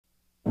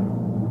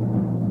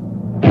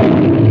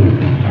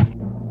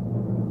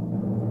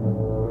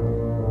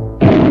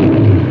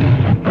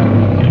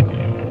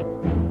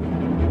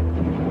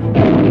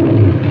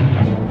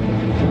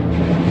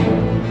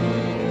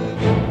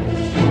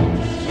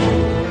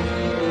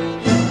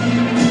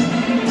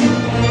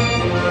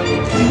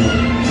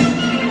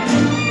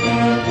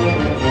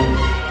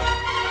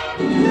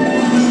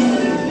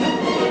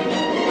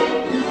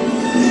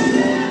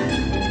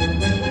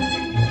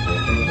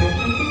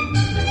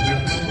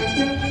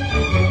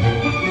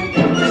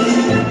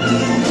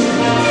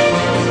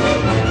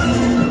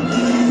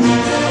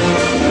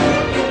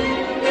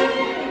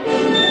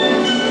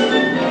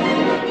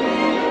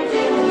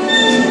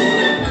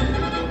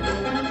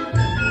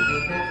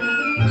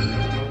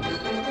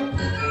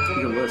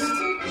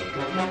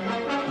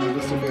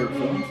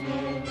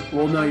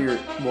Well, no,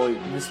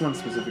 this one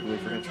specifically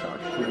for Hitchcock.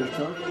 For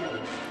Hitchcock?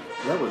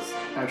 That was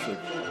actually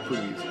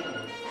pretty easy.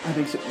 I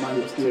think so.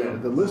 Mine was too. Yeah,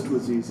 the list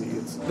was easy.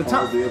 It's The all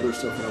top- the other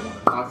stuff that I want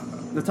to talk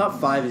about. The top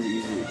 5 is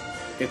easy.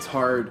 It's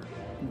hard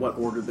what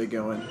order they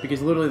go in. Because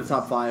literally the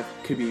top 5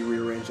 could be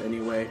rearranged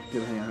anyway,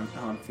 depending on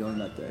how I'm feeling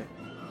that day.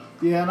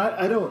 Yeah, and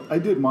I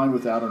did mine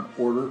without an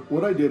order.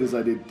 What I did is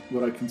I did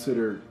what I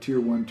consider Tier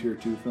 1, Tier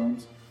 2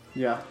 films.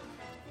 Yeah.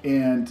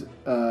 And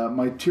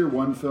my Tier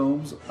 1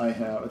 films, I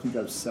think I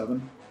have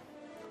 7.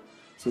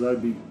 So that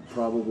would be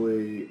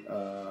probably,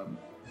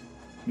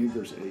 maybe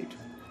there's 8.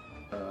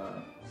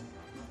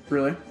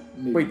 Really?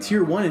 Maybe Wait, not.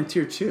 Tier 1 and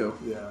Tier 2?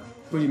 Yeah.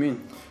 What do you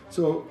mean?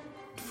 So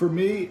for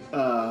me,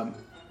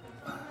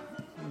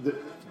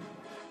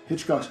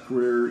 Hitchcock's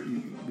career,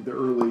 the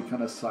early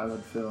kind of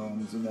silent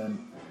films, and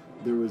then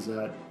there was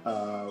that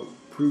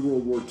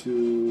pre-World War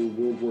II,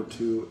 World War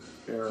II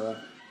era,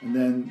 and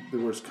then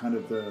there was kind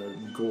of the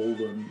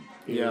golden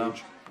age, Yeah.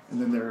 and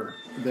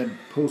then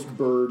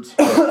post-Birds,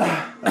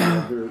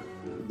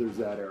 there's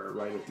that era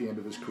right at the end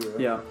of his career.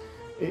 Yeah.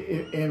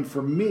 And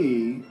for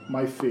me,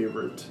 my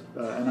favorite,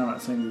 and I'm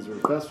not saying these are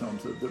the best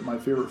films, that my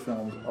favorite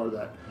films are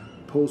that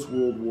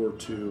post-World War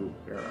II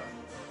era.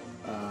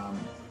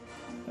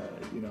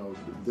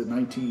 The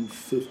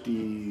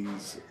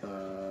 1950s,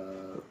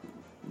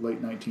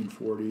 late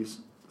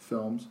 1940s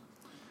films.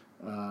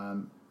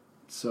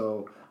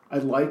 So I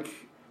like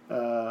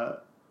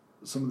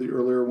some of the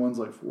earlier ones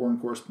like Foreign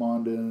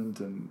Correspondent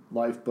and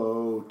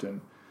Lifeboat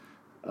and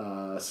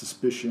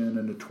Suspicion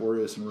and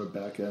Notorious and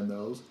Rebecca and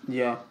those.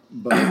 Yeah.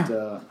 But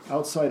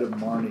outside of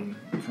Marnie,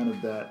 kind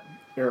of that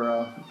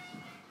era,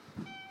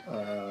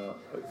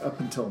 up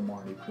until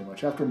Marnie, pretty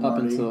much. After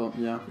Marnie,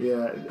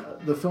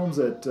 the films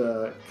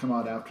that come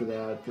out after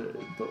that,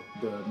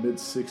 the mid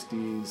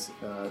 '60s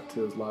to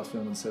his last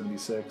film in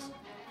 '76,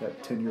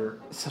 that 10-year.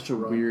 Such a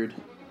weird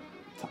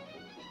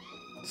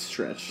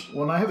stretch.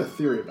 Well, and I have a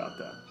theory about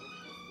that.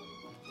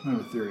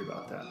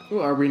 Ooh,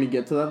 are we gonna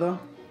get to that though?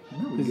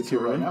 No, we can get to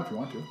it right now if you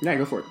want to. Yeah,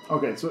 go for it.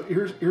 Okay, so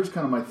here's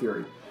kind of my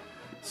theory.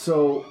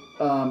 So,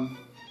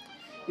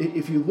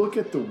 if you look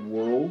at the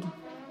world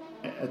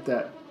at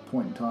that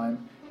point in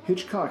time,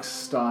 Hitchcock's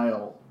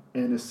style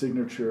and his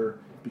signature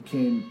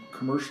became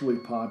commercially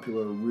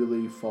popular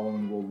really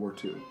following World War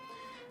II.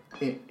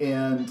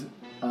 And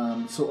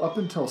so up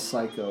until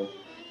Psycho,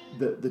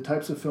 the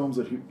types of films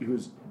that he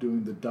was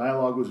doing, the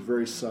dialogue was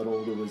very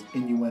subtle. There was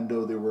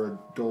innuendo. They were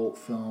adult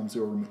films.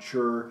 They were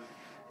mature.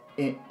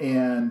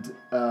 And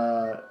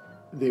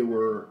they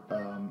were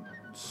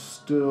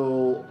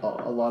still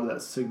a lot of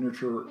that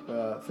signature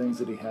things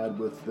that he had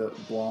with the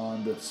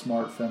blonde, the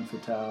smart femme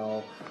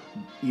fatale,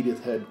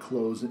 Edith head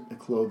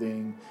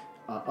clothing,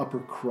 upper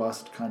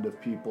crust kind of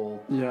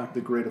people,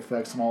 the great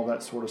effects and all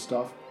that sort of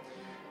stuff.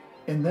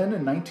 And then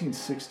in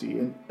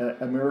 1960,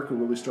 America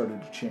really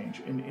started to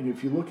change. And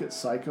if you look at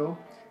Psycho,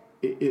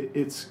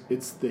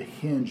 it's the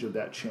hinge of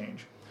that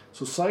change.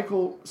 So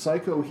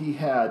Psycho, he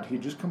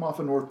just come off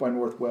of North by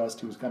Northwest.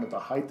 He was kind of at the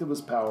height of his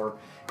power,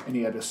 and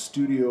he had a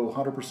studio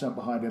 100%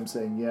 behind him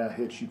saying, "Yeah,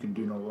 Hitch, you can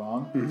do no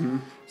wrong." Mm-hmm.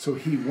 So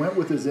he went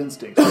with his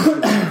instincts.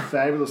 The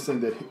fabulous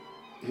thing that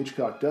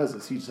Hitchcock does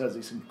is he just has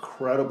these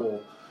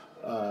incredible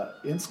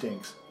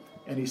instincts,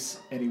 and he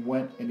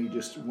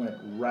just went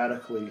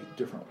radically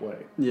different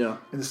way. Yeah.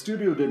 And the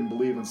studio didn't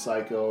believe in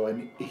Psycho,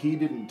 and he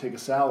didn't take a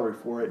salary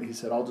for it. And he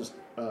said, "I'll just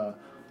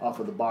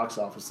offer the box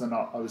office." And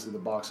obviously, the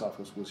box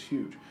office was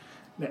huge.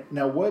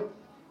 Now what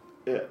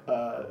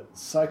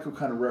Psycho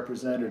kind of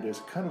represented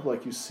is kind of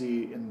like you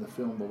see in the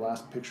film The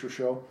Last Picture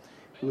Show.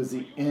 It was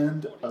the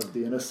end of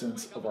the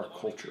innocence of our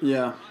culture.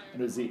 Yeah.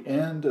 And it was the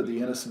end of the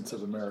innocence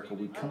of America.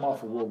 We'd come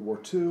off of World War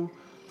II.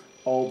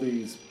 All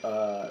these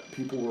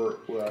people were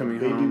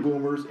baby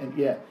boomers. And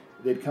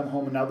they'd come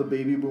home, and now the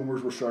baby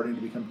boomers were starting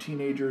to become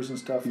teenagers and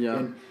stuff. Yeah.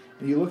 And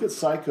you look at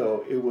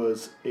Psycho, it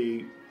was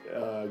a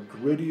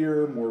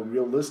grittier, more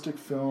realistic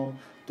film,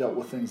 dealt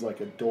with things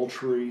like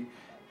adultery.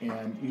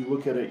 And you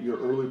look at it, your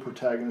early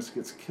protagonist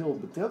gets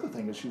killed. But the other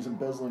thing is she's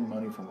embezzling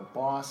money from her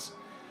boss,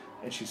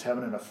 and she's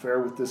having an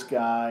affair with this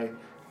guy.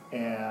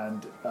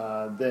 And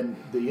then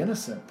the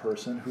innocent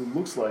person, who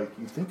looks like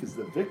you think is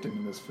the victim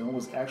in this film,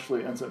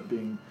 actually ends up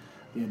being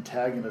the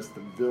antagonist,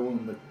 the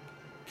villain, the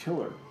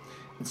killer.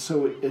 And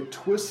so it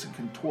twists and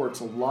contorts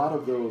a lot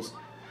of those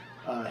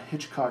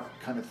Hitchcock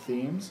kind of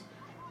themes.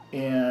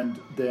 And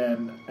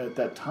then at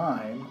that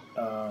time,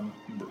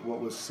 what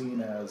was seen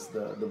as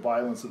the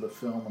violence of the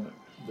film and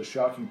the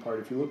shocking part,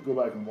 if you go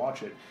back and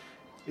watch it,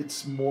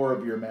 it's more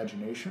of your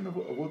imagination of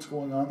what's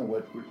going on than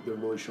what they're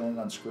really showing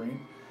on screen.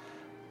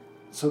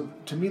 So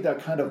to me, that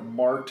kind of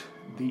marked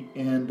the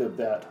end of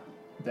that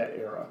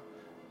era.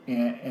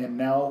 And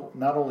now,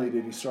 not only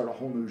did he start a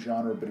whole new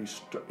genre, but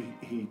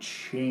he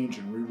changed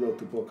and rewrote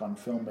the book on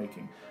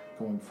filmmaking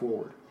going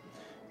forward.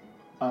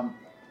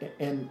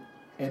 And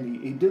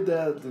he did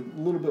that a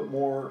little bit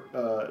more.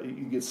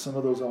 You get some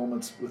of those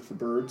elements with The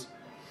Birds,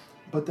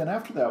 But then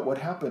after that, what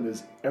happened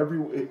is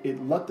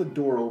it let the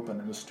door open,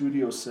 and the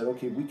studio said,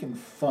 "Okay, we can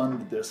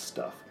fund this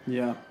stuff."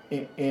 Yeah.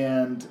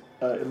 And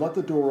it let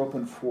the door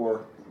open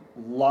for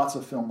lots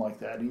of film like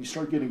that. And you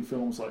start getting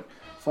films like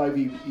Five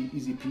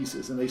Easy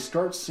Pieces, and they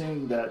start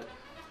seeing that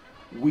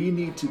we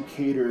need to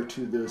cater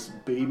to this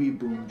baby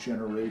boom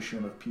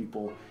generation of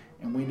people,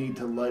 and we need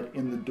to let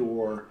in the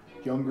door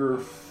younger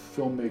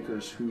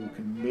filmmakers who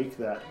can make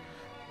that.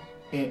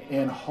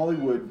 And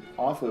Hollywood,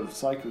 off of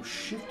Psycho,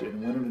 shifted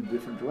and went in a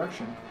different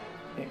direction.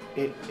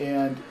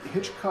 And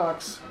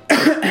Hitchcock's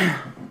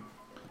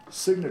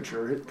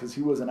signature, because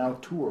he was an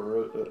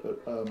auteur,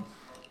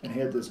 and he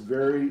had this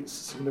very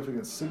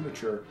significant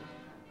signature,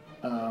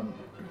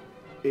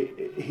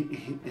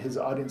 his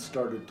audience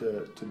started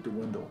to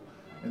dwindle.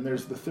 And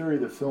there's the theory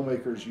that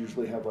filmmakers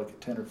usually have like a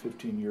 10 or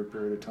 15 year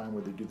period of time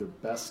where they do their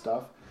best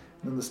stuff,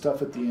 and then the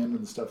stuff at the end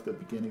and the stuff at the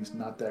beginning is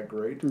not that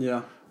great.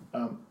 Yeah.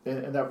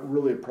 And that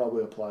really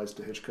probably applies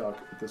to Hitchcock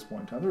at this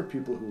point in time. There are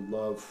people who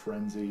love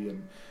Frenzy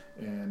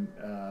and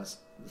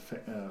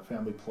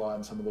Family Plot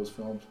and some of those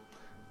films.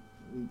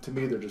 To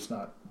me, they're just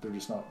not the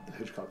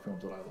Hitchcock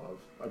films that I love.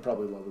 I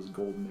probably love his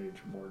golden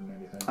age more than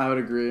anything. I would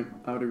agree.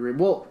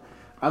 Well,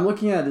 I'm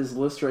looking at his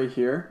list right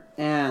here,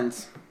 and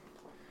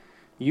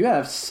he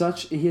has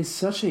such a.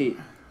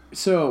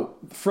 So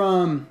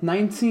from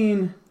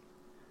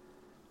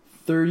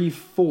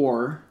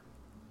 1934.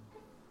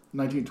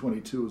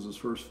 1922 was his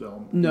first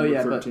film. No,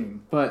 yeah,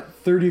 13. but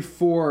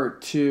 34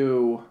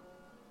 to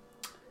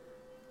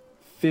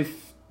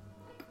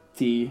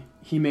 50,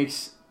 he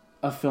makes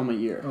a film a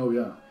year. Oh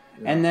yeah.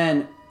 And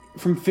then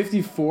from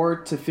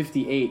 54 to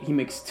 58, he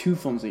makes 2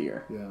 films a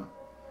year. Yeah.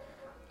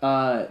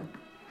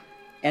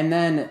 And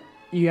then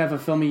you have a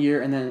film a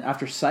year, and then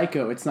after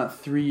Psycho, it's not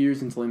 3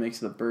 years until he makes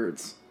The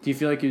Birds. Do you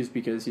feel like it was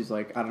because he's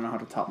like, I don't know how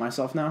to top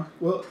myself now?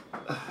 Well,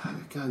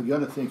 God, you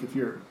got to think if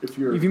you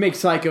make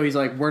Psycho, he's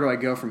like, where do I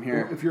go from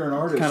here? Well, if you're an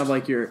artist, kind of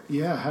like your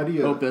how do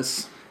you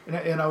opus.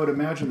 And I would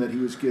imagine that he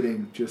was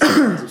getting just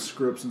tons of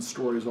scripts and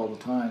stories all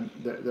the time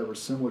that were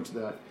similar to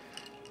that,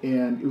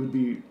 and it would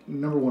be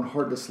number one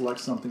hard to select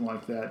something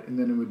like that, and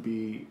then it would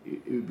be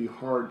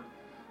hard,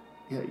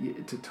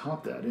 to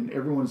top that, and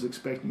everyone's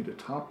expecting you to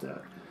top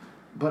that.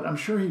 But I'm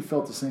sure he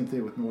felt the same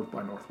thing with North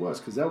by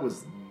Northwest, because that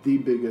was the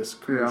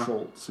biggest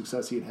commercial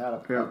success he had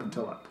up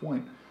until that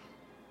point.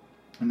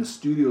 And the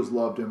studios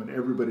loved him, and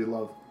everybody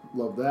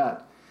loved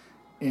that.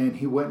 And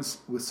he went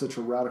with such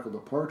a radical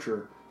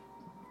departure.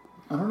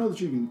 I don't know that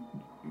you can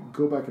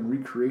go back and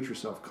recreate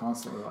yourself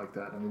constantly like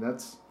that. I mean,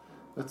 that's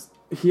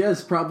He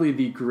has probably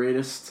the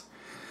greatest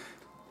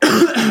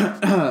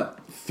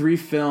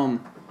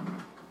 3-film,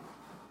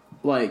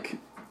 like,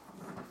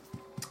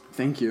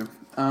 thank you.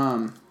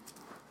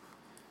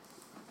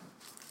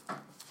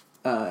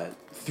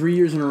 3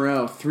 years in a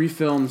row, 3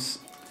 films,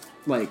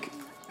 like,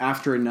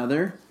 after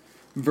another.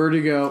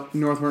 Vertigo,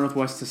 North by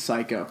Northwest to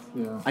Psycho.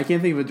 Yeah. I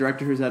can't think of a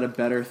director who's had a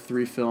better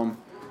 3-film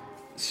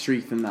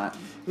streak than that.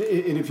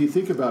 And if you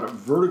think about it,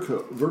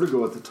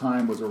 Vertigo at the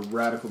time was a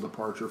radical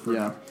departure for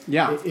him.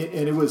 Yeah.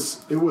 And it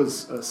was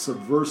a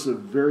subversive,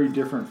 very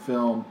different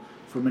film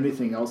from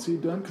anything else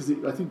he'd done, because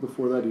I think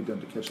before that he'd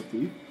done To Catch a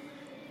Thief.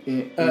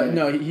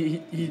 No,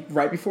 he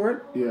right before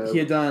it, he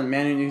had done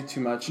Man Who Knew Too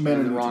Much and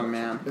The Wrong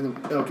Man.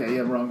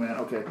 Wrong Man.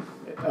 Okay.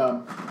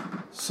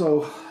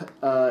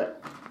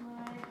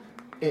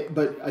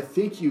 But I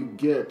think you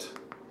get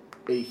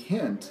a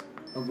hint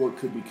of what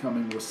could be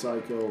coming with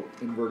Psycho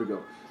and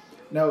Vertigo.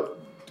 Now,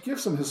 to give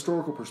some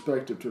historical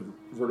perspective to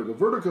Vertigo,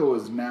 Vertigo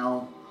is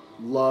now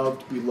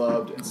loved,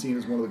 beloved, and seen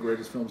as one of the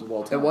greatest films of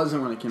all time. It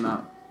wasn't when it came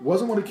out.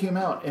 Wasn't when it came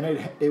out, and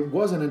it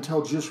wasn't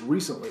until just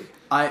recently.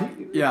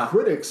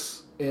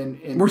 Critics and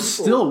we're people,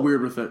 still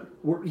weird with it.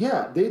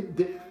 They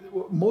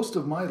most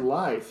of my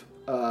life,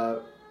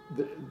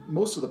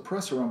 most of the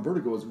press around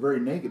Vertigo was very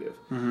negative,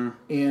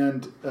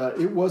 and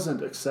it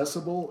wasn't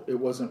accessible. It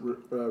wasn't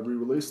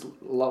re-released. A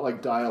lot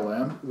like Dial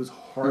M, it was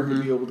hard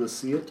to be able to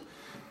see it.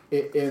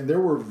 And there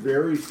were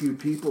very few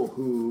people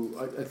who,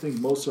 I think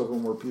most of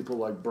them were people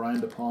like Brian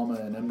De Palma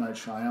and M. Night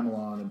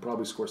Shyamalan and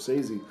probably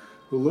Scorsese,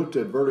 who looked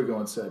at Vertigo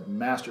and said,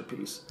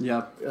 masterpiece.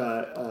 Yeah.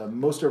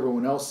 Most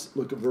everyone else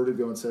looked at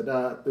Vertigo and said,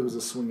 it was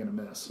a swing and a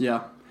miss.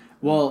 Yeah.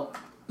 Well,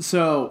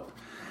 so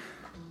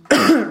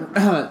I'm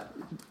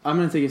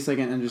going to take a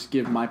second and just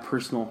give my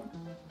personal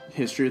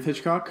history with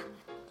Hitchcock,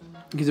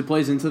 because it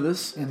plays into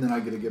this. And then I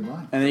get to give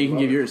mine. And then you can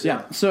give yours.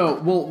 Yeah. So,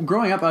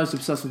 growing up, I was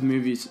obsessed with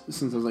movies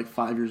since I was like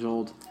 5 years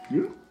old.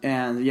 You?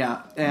 And I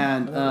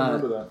don't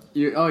remember that.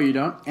 You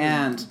don't?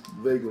 And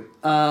vaguely.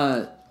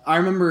 I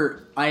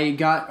remember I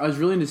was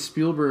really into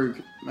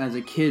Spielberg as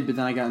a kid, but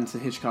then I got into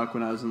Hitchcock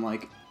when I was in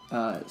like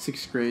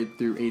 6th grade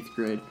through 8th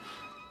grade.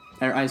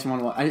 I just want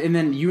to watch. And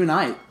then you and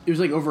I, it was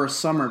like over a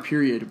summer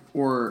period,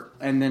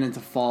 and then into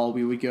fall,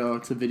 we would go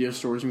to video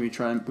stores and we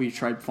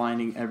tried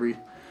finding every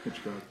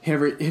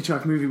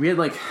Hitchcock movie. We had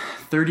like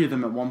 30 of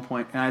them at one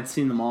point, and I'd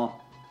seen them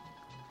all.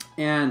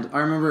 And I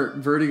remember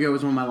Vertigo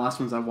was one of my last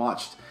ones I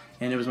watched,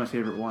 and it was my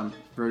favorite one.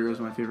 Vertigo was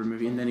my favorite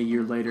movie. And then a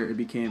year later, it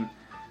became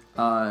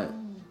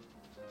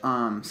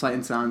Sight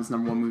and Sound's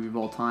 #1 movie of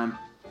all time,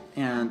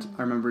 and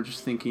I remember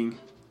just thinking,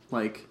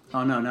 like,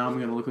 oh no, now I'm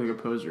gonna look like a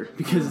poser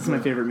because it's my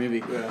favorite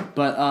movie. Yeah.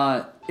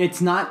 But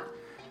it's not.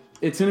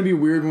 It's gonna be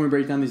weird when we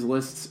break down these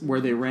lists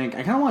where they rank.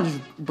 I kind of want to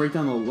just break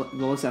down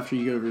the list after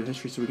you go over the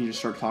history, so we can just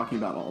start talking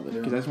about all of it.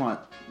 Because I just want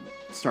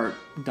to start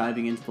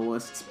diving into the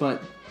lists.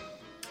 But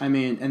I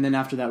mean, and then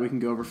after that, we can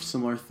go over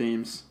similar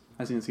themes.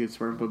 I think it's a good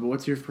starting point. But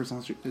what's your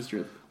personal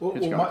history? Well,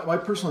 my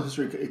personal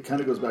history, it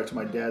kind of goes back to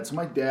my dad. So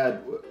my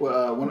dad,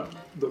 one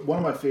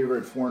of my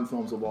favorite foreign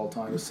films of all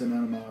time is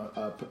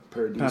Cinema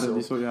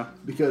Paradiso. Yeah.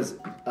 Because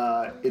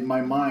in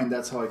my mind,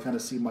 that's how I kind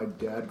of see my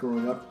dad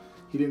growing up.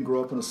 He didn't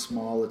grow up in a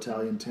small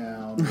Italian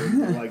town or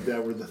anything like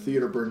that where the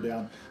theater burned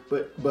down.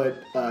 But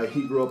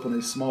he grew up in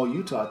a small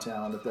Utah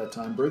town at that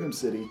time, Brigham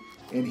City,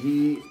 and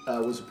he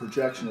was a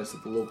projectionist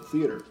at the local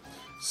theater.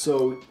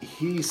 So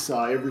he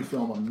saw every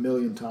film a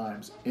million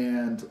times,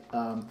 and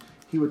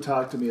he would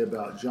talk to me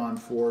about John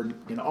Ford.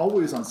 And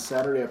always on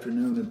Saturday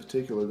afternoon, in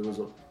particular, he was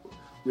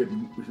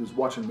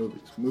watching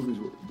movies. Movies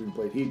were being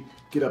played. He'd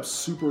get up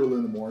super early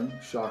in the morning,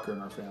 shocker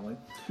in our family,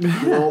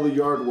 do all the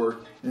yard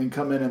work, and then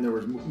come in and there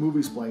was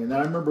movies playing. And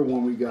then I remember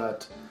when we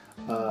got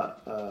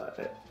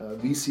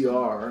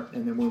VCR,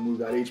 and then when we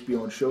got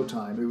HBO and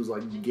Showtime, it was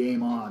like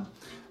game on.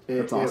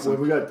 That's awesome.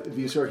 When we got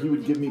VCR, he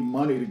would give me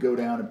money to go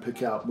down and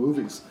pick out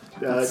movies.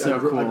 That's so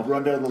cool. I'd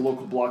run down to the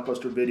local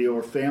Blockbuster Video,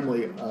 or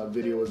Family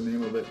Video was the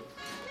name of it,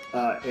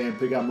 and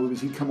pick out movies.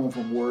 He'd come home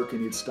from work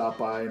and he'd stop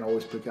by and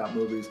always pick out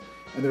movies.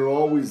 And there were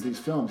always these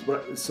films.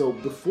 But so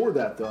before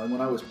that, though, and when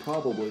I was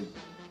probably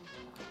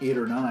 8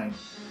 or 9,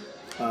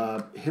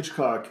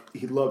 Hitchcock,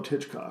 he loved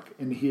Hitchcock,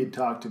 and he had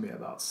talked to me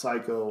about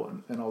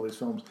Psycho and all these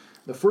films.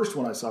 The first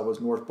one I saw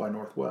was North by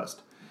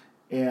Northwest.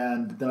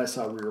 And then I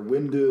saw Rear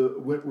Window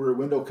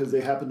because they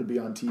happened to be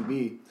on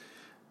TV.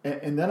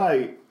 And then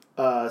I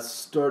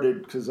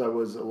started, because I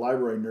was a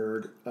library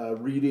nerd,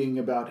 reading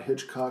about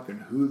Hitchcock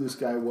and who this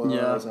guy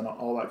was and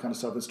all that kind of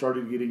stuff, and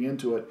started getting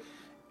into it.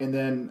 And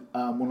then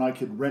when I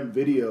could rent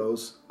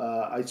videos,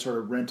 I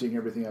started renting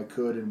everything I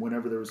could, and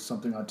whenever there was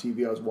something on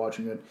TV, I was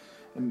watching it.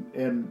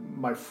 And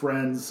my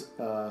friends,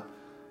 I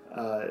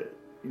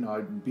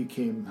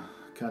became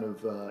kind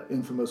of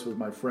infamous with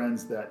my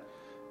friends that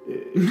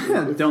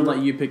don't let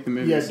you pick the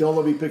movies. Yeah, don't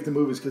let me pick the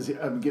movies because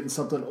I'm getting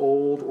something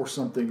old or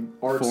something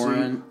artsy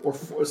foreign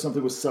or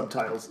something with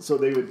subtitles. So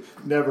they would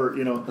never,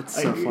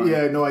 That's so funny.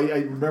 Yeah, no,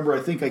 I remember.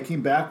 I think I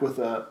came back with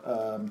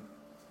a.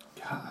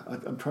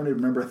 I'm trying to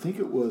remember. I think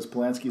it was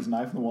Polanski's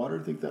Knife in the Water.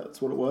 I think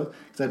that's what it was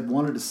because I'd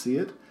wanted to see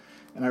it,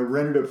 and I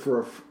rented it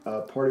for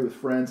a party with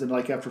friends. And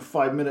like after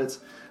 5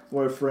 minutes,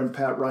 my friend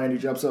Pat Ryan, he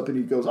jumps up and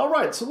he goes, "All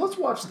right, so let's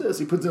watch this."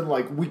 He puts in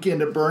like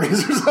Weekend at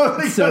Bernie's or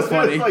something. So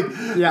funny.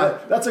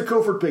 That's a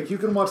Cofer pick. You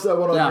can watch that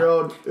one on your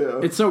own.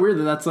 Yeah. It's so weird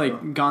that's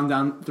like gone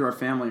down through our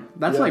family.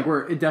 That's like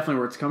where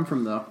it's come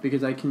from though,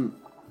 because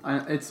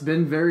it's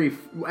been very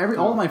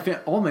all my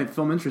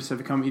film interests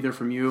have come either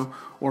from you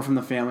or from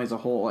the family as a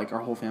whole. Like our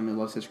whole family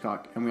loves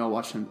Hitchcock, and we all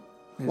watch him.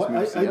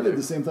 I did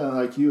the same thing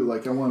like you.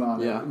 Like I went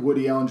on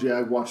Woody Allen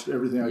Jag, watched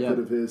everything I could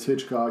of his,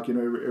 Hitchcock,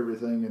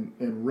 everything,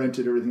 and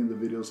rented everything the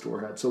video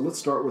store had. So let's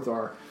start with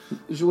our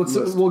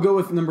list. We'll go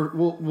with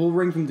we'll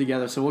rank them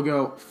together. So we'll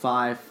go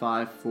 5,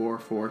 5, 4,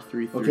 4,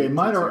 3, 3. Okay,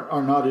 mine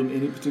are not in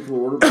any particular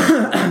order.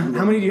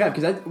 How many do you have?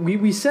 Because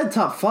we said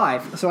top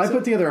 5, so I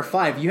put together a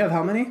 5. You have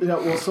how many? Yeah,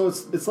 well, so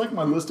it's like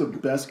my list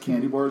of best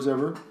candy bars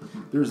ever.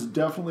 There's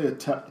definitely a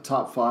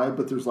top 5,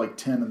 but there's like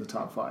 10 in the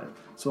top 5.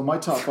 So my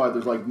top 5,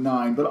 there's like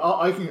 9, but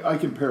I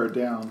can pare it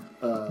down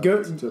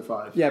to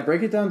 5. Yeah,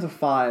 break it down to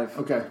 5.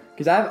 Okay.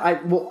 Because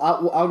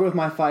I'll go with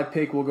my 5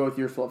 pick. We'll go with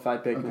your 5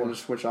 pick, and we'll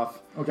just switch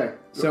off. Okay.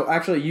 So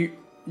actually,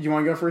 you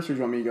want to go first, or do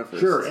you want me to go first?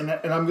 Sure. And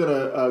I'm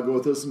gonna go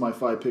with this as my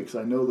 5 picks.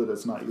 I know that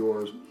it's not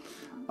yours.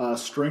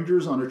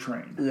 Strangers on a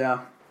Train.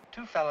 Yeah.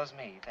 Two fellows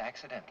meet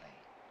accidentally,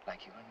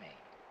 like you and me.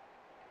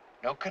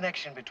 No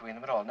connection between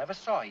them at all. Never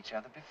saw each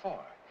other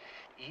before.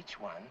 Each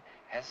one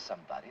has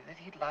somebody that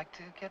he'd like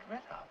to get rid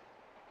of.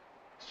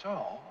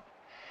 So,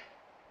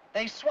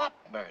 they swap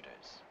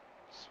murders.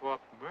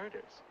 Swap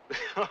murders?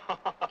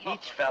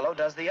 Each fellow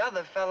does the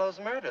other fellow's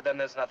murder. Then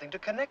there's nothing to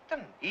connect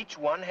them. Each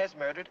one has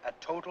murdered a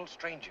total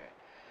stranger.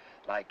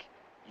 Like,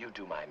 you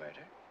do my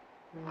murder,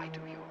 I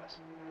do yours.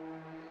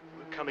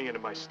 We're coming into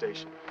my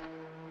station.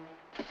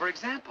 For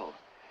example,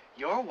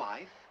 your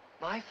wife,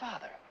 my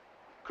father.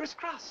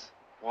 Criss-cross.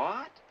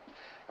 What?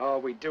 Oh,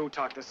 we do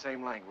talk the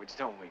same language,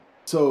 don't we?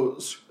 So,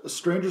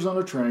 Strangers on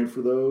a Train,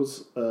 for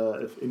those,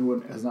 if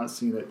anyone has not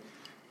seen it,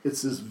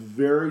 it's this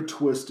very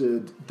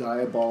twisted,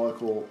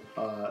 diabolical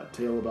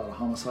tale about a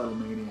homicidal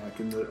maniac,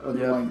 and the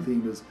underlying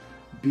theme is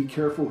be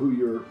careful who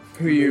you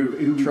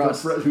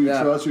trust, who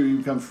you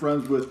become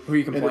friends with, who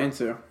you complain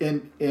to.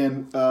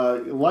 And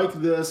like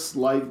this,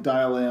 like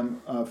Dial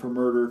M for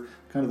Murder,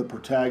 kind of the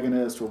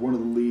protagonist or one of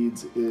the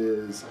leads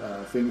is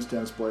a famous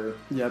tennis player.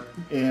 Yep.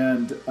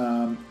 And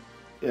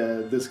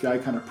this guy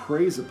kind of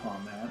preys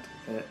upon that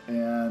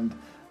and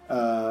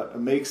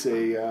makes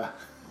a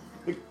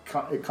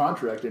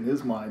contract in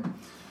his mind,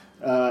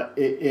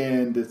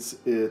 and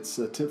it's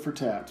a tit for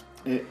tat.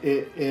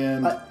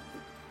 And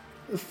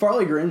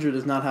Farley Granger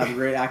does not have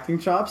great acting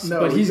chops, No,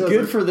 but he he's good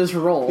doesn't. for this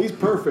role. he's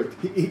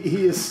perfect.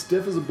 He is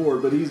stiff as a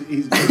board, but he's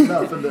good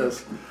enough in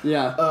this.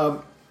 Yeah.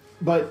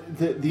 But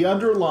the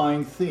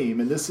underlying theme,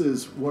 and this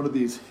is one of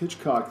these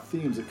Hitchcock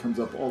themes that comes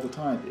up all the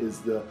time,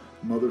 is the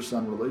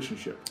mother-son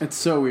relationship. It's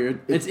so weird.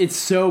 It's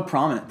so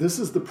prominent. This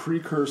is the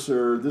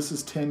precursor. This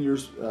is 9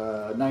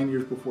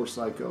 years before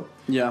Psycho.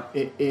 Yeah.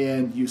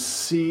 And you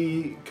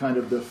see kind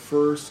of the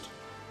first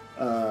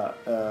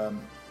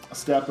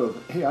step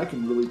of, hey, I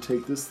can really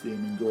take this theme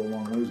and go a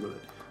long ways with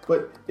it.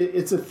 But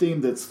it's a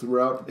theme that's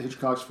throughout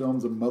Hitchcock's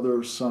films, a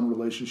mother-son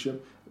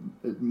relationship.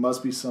 It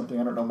must be something,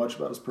 I don't know much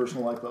about his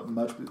personal life, but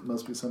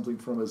must be something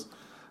from his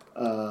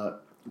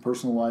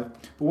personal life.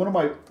 But one of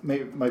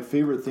my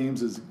favorite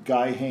themes is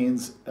Guy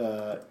Haynes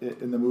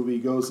in the movie. He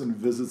goes and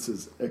visits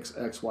his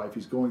ex-wife.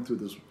 He's going through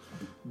this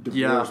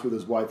divorce with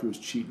his wife who was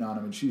cheating on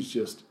him, and she's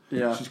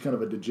kind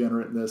of a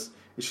degenerate in this.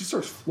 And she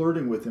starts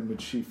flirting with him when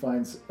she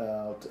finds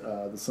out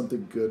that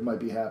something good might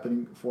be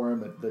happening for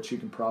him that she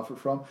can profit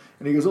from.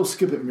 And he goes, "Oh,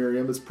 skip it,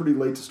 Miriam. It's pretty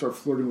late to start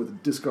flirting with a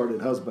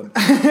discarded husband."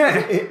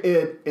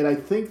 And I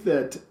think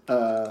that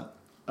the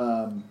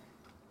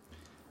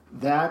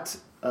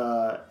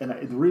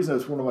reason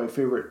it's one of my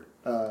favorite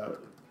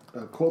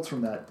quotes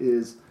from that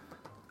is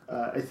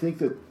I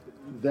think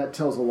that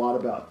tells a lot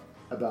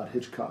about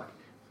Hitchcock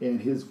and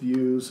his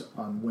views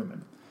on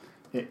women.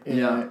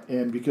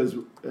 And because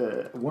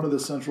one of the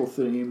central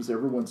themes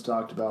everyone's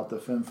talked about, the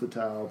femme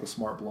fatale, the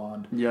smart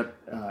blonde,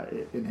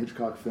 in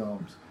Hitchcock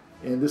films,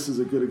 and this is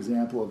a good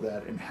example of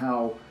that, and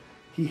how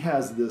he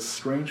has this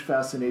strange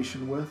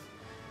fascination with,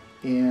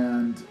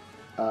 and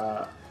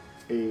a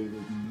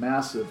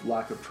massive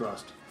lack of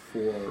trust for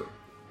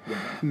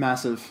women.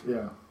 Massive.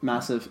 Yeah.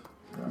 Massive.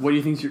 Yeah. What do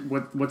you think?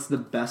 What's the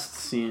best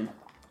scene?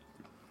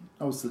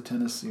 Oh, it's the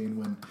tennis scene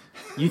when.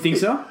 You think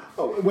so?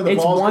 When the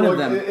It's ball's one going,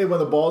 of them. and when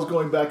the ball's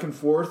going back and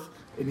forth,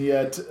 and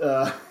yet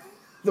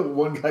the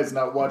one guy's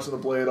not watching the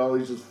play at all;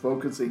 he's just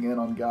focusing in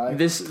on Guy.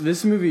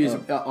 This movie is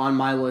on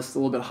my list a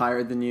little bit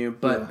higher than you,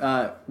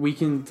 but we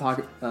can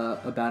talk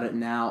about it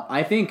now.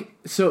 I think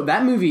so.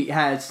 That movie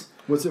has.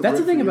 What's it? That's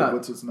the thing about.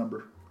 What's its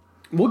number?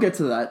 We'll get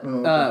to that.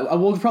 Oh, okay.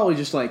 We'll probably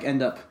just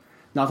end up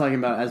not talking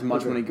about it as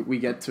much when we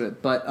get to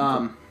it, but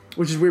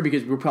which is weird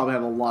because we'll probably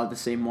have a lot of the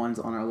same ones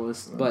on our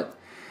list. But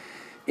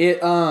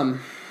it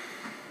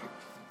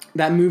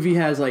that movie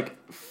has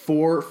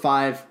 4,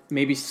 5,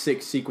 maybe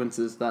 6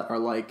 sequences that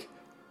are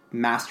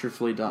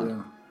masterfully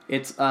done. Yeah.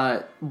 It's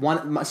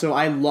one. So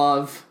I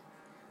love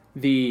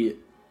the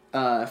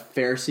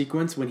fair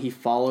sequence when he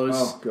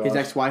follows his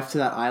ex-wife to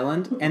that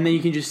island, and then you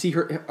can just see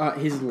her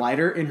his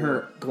lighter in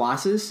her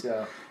glasses.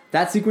 Yeah.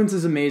 That sequence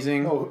is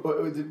amazing. Oh,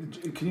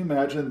 can you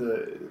imagine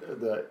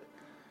the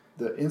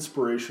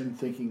inspiration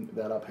thinking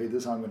that up? Hey,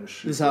 this is how I'm going to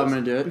shoot. This is how I'm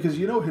going to do it. Because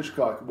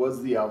Hitchcock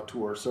was the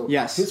auteur, so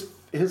yes.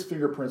 his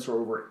fingerprints are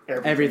over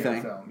everything.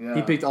 In the film. Yeah.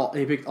 He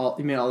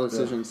made all the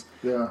decisions.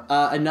 Yeah.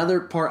 Another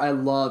part I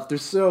love.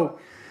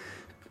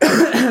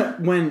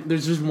 When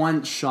there's just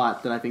one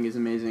shot that I think is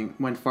amazing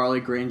when Farley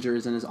Granger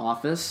is in his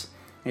office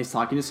and he's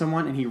talking to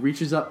someone and he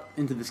reaches up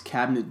into this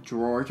cabinet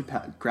drawer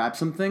to grab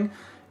something.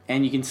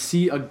 And you can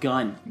see a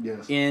gun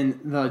in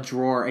the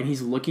drawer, and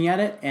he's looking at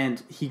it,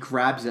 and he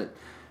grabs it.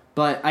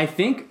 But I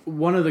think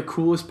one of the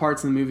coolest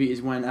parts in the movie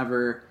is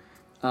whenever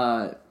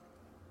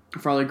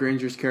Farley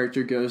Granger's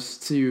character goes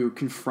to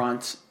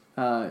confront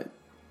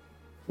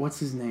what's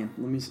his name?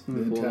 Let me the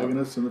pull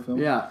antagonist in the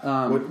film.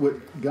 Yeah.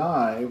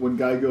 When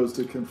Guy goes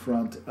to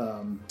confront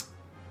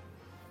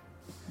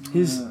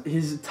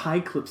his tie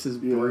clips says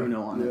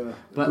Bruno on it,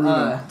 but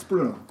it's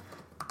Bruno.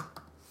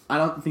 I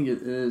don't think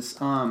it is.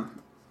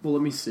 Well,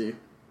 let me see.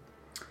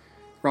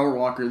 Robert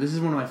Walker. This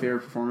is one of my favorite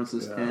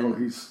performances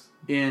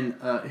in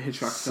a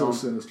Hitchcock film. So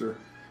sinister.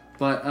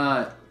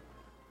 But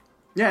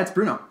it's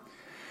Bruno.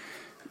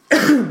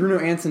 Bruno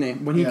Antony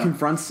when he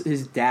confronts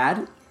his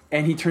dad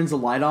and he turns the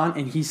light on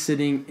and he's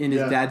sitting in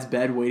his dad's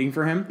bed waiting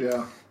for him.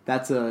 Yeah,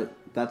 that's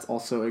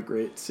also a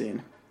great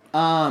scene.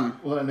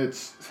 Well, and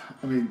it's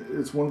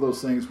one of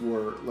those things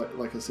where,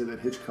 like I said,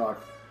 that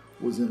Hitchcock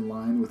was in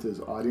line with his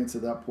audience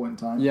at that point in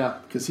time. Yeah,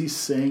 because he's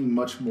saying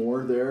much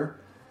more there.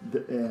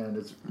 And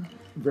it's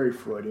very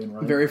Freudian,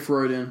 right? Very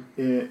Freudian.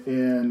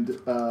 And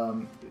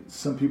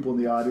some people in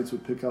the audience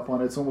would pick up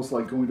on it. It's almost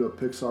like going to a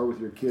Pixar with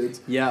your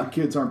kids. Yeah. The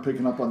kids aren't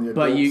picking up on the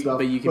adult stuff.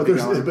 But you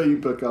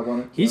pick up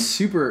on it. He's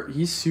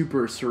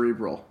super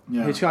cerebral.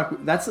 Yeah. Hitchcock,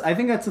 I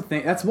think that's the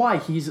thing. That's why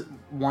he's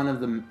one of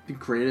the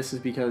greatest, is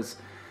because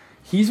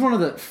he's one of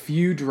the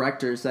few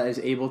directors that is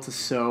able to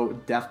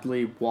so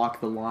deftly walk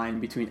the line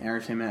between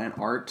entertainment and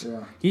art.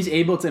 Yeah. He's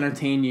able to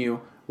entertain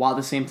you while at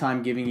the same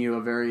time giving you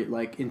a very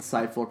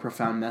insightful,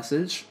 profound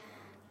message,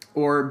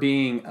 or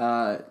being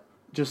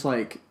just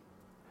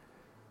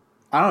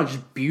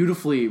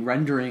beautifully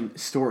rendering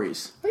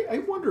stories. I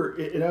wonder,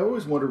 and I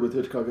always wondered with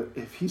Hitchcock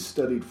if he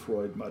studied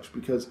Freud much,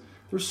 because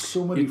there's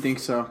so many. You'd think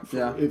so,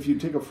 yeah. If you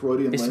take a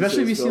Freudian,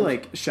 especially if you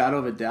see Shadow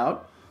of a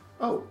Doubt.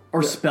 Oh,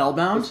 or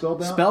Spellbound.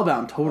 Spellbound.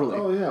 Spellbound, totally.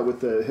 Oh yeah,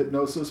 with the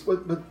hypnosis,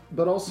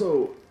 but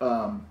also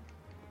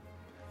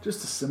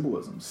just the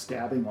symbolism,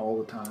 stabbing all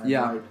the time.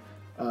 Yeah. Right?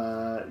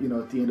 At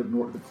the end of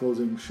the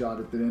closing shot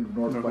at the end of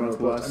North by Northwest.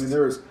 Northwest. I mean,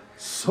 there is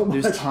so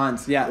much. There's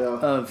tons,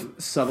 of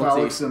subtlety.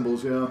 Phallic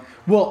symbols, yeah.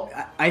 Well,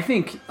 I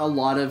think a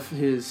lot of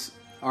his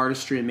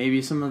artistry and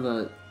maybe some of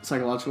the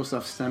psychological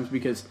stuff stems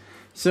because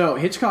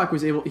Hitchcock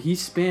he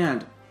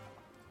spanned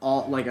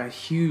a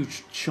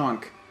huge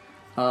chunk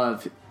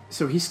of.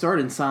 So he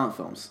started in silent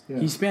films. Yeah.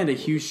 He spanned a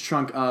huge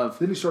chunk of.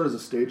 Then he started as a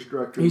stage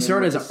director. He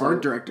started as an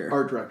art director.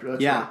 Art director,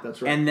 that's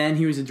right. And then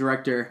he was a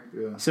director.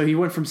 Yeah. So he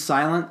went from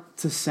silent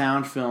to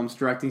sound films,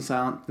 directing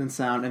silent, then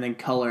sound, and then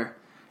color.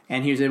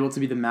 And he was able to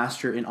be the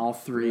master in all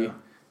three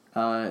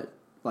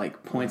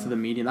points of the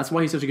medium. That's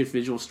why he's such a good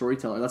visual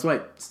storyteller. That's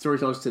why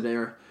storytellers today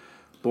are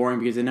boring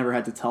because they never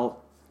had to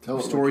tell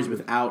stories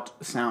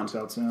without sound.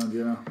 Without sound,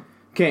 yeah.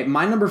 Okay,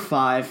 my number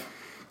 5.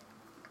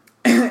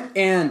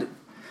 And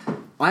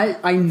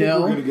I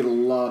know we're going to get a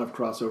lot of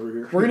crossover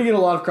here. We're going to get a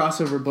lot of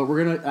crossover, but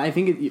we're going to. I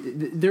think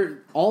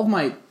all of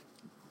my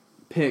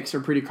picks are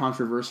pretty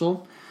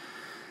controversial.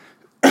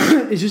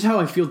 It's just how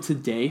I feel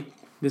today.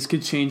 This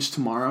could change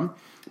tomorrow.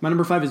 My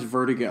number 5 is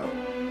Vertigo.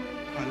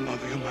 I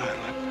love you,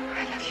 Madeline.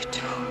 I love you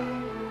too.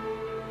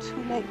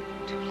 Too late.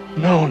 Too late.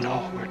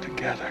 No, we're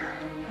together.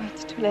 Oh,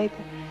 it's too late.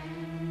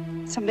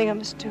 Something I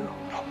must do.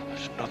 No,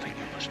 there's nothing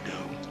you must do.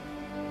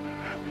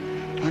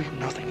 There's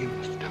nothing you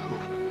must do.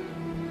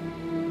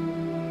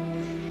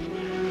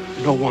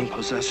 No one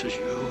possesses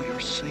you. You're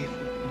safe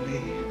with me.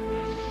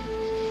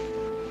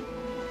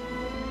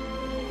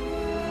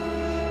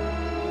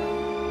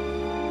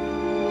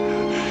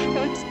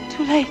 No, it's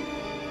too late.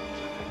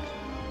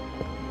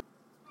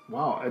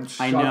 Wow, I'm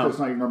shocked I know. that's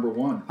not your number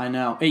 1. I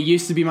know. It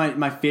used to be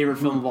my favorite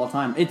film of all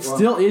time. It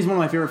still is one of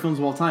my favorite films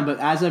of all time, but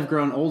as I've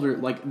grown older,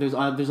 there's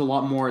a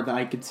lot more that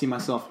I could see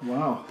myself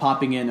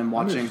popping in and I'm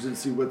watching. interested to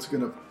see what's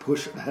going to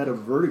push ahead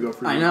of Vertigo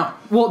for you. I know.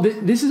 Well,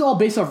 this is all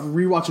based off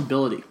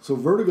rewatchability. So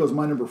Vertigo is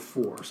my number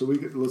 4. So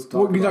let's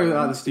talk We can talk about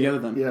about this together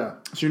then. Yeah.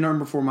 So your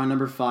number 4, my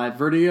number 5.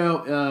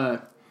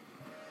 Vertigo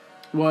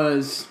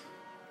was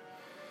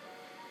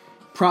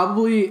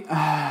probably...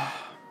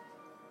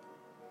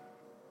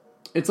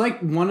 it's like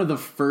one of the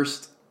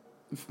first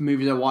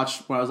movies I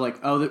watched where I was like,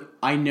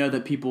 I know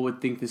that people would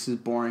think this is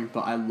boring,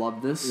 but I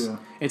love this. Yeah.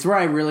 It's where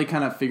I really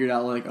kind of figured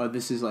out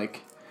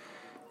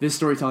this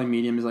storytelling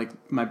medium is like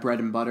my bread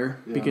and butter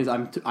because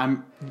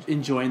I'm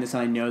enjoying this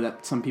and I know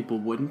that some people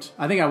wouldn't.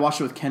 I think I watched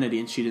it with Kennedy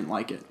and she didn't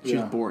like it. She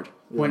was bored.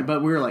 Yeah.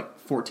 But we were like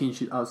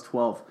 14, I was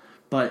 12.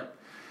 But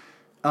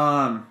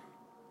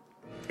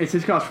it's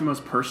Hitchcock's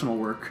most personal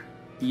work,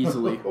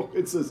 easily.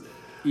 It's his...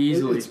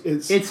 Easily,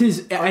 it's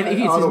his. I think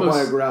it's his most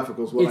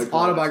autobiographical. Is what it's I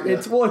call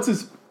autobiographical. it. It's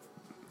his.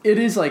 It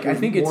is like I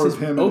think it's more his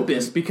of him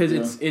opus and- because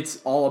it's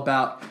all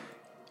about.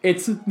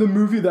 It's the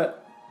movie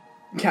that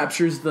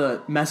captures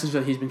the message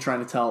that he's been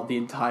trying to tell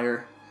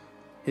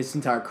his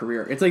entire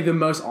career. It's like the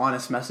most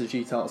honest message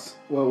he tells.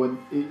 Well, when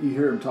you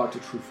hear him talk to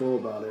Truffaut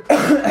about it,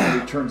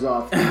 and he turns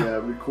off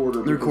the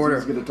recorder. The recorder.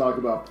 He's going to talk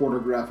about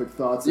pornographic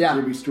thoughts that Yeah.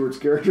 Jimmy Stewart's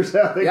character's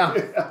having. Yeah.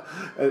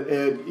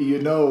 and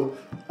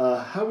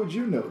how would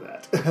you know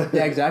that?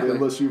 Yeah, exactly.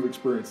 Unless you've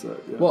experienced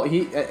that. Yeah. Well,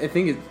 I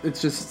think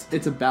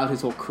it's about his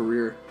whole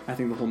career. I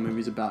think the whole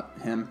movie's about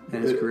him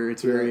and his career.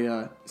 It's very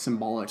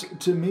symbolic.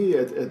 To me,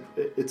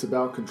 it's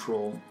about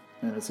control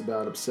and it's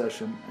about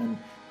obsession. And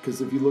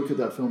because if you look at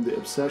that film, the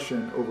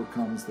obsession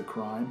overcomes the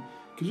crime.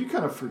 Because you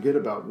kind of forget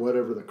about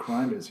whatever the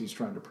crime is he's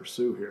trying to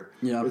pursue here.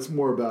 Yeah. It's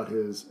more about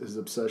his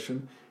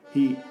obsession.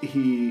 He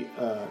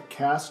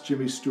cast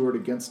Jimmy Stewart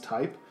against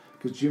type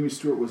because Jimmy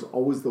Stewart was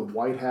always the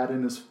white hat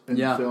in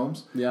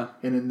films. Yeah.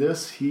 And in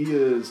this, he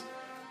is.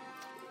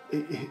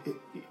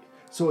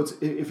 So it's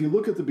if you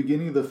look at the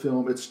beginning of the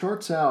film, it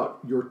starts out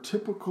your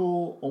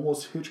typical,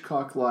 almost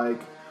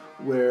Hitchcock-like,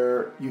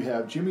 where you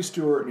have Jimmy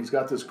Stewart and he's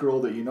got this girl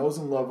that you know is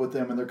in love with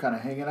him, and they're kind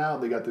of hanging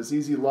out. They got this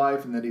easy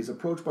life, and then he's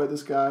approached by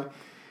this guy,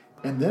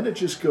 and then it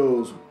just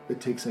goes. It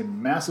takes a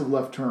massive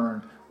left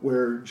turn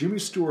where Jimmy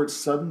Stewart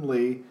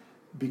suddenly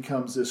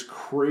becomes this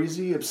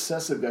crazy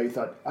obsessive guy.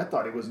 I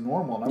thought he was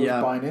normal, and I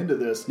was buying into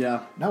this.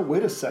 Yeah. Now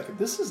wait a second,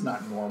 this is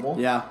not normal.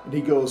 Yeah. And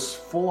he goes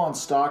full on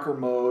stalker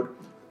mode,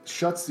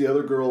 shuts the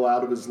other girl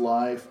out of his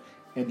life,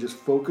 and just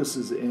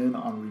focuses in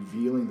on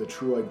revealing the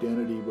true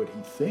identity, what he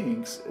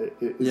thinks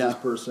is this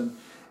person.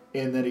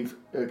 And then he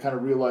kind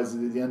of realizes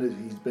at the end that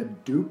he's been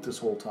duped this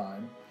whole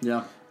time.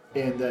 Yeah.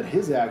 And that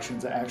his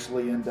actions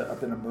actually end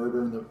up in a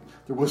murder, and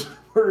there was a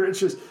murder.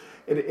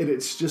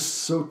 It's just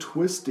so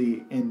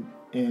twisty,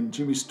 and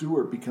Jimmy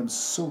Stewart becomes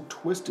so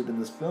twisted in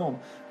this film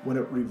when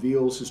it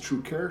reveals his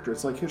true character.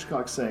 It's like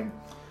Hitchcock saying,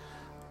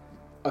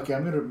 okay,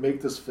 I'm going to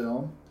make this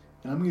film,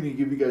 and I'm going to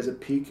give you guys a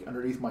peek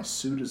underneath my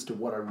suit as to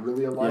what I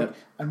really am like. Yep.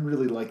 I'm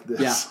really like this.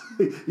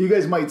 Yeah. You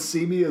guys might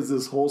see me as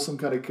this wholesome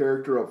kind of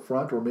character up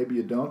front, or maybe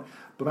you don't,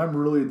 but I'm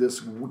really this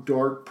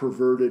dark,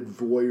 perverted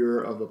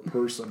voyeur of a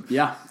person.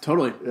 Yeah,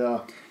 totally.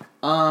 Yeah.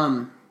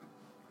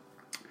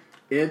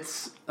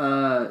 It's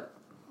I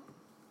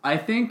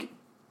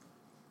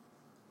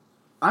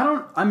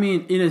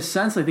mean, in a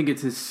sense, I think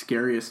it's his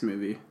scariest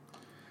movie.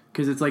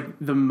 Because it's like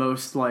the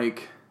most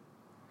like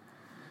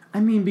I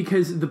mean,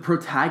 because the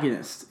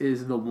protagonist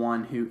is the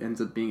one who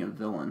ends up being a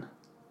villain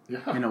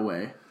Yeah. in a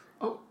way.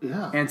 Oh,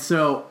 yeah. And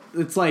so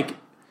it's like,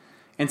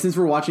 and since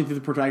we're watching through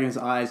the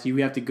protagonist's eyes, you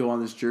have to go on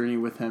this journey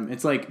with him.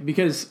 It's like,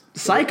 because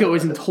Psycho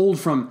isn't told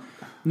from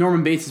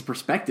Norman Bates'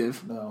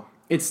 perspective. No.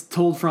 It's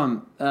told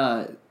from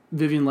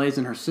Vivian Leigh's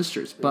and her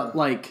sisters. But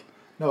like...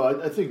 No,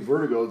 I think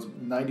Vertigo is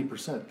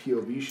 90%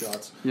 POV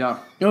shots. Yeah.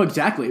 Oh,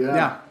 exactly.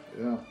 Yeah.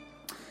 Yeah.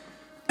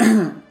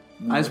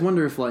 I just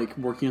wonder if, like,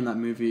 working on that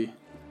movie,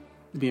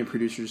 being a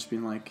producer, just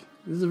being like,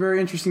 this is a very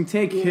interesting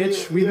take,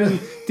 Hitch. We've been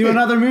doing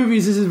other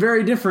movies. This is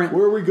very different.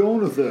 Where are we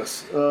going with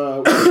this?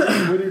 What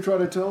are you trying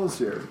to tell us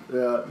here?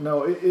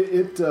 No,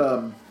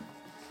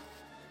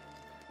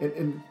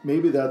 and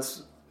maybe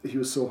that's, he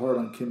was so hard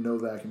on Kim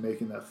Novak and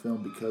making that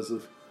film because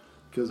of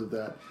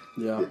that.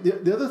 Yeah.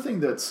 The other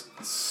thing that's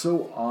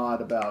so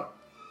odd about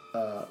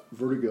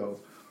Vertigo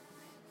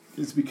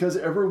is because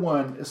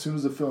everyone, as soon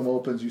as the film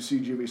opens, you see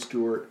Jimmy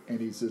Stewart,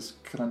 and he's this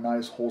kind of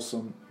nice,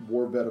 wholesome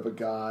war vet of a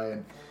guy,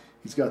 and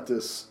he's got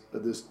this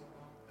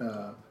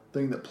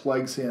thing that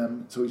plagues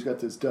him, so he's got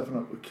this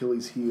definite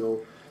Achilles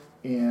heel,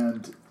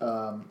 and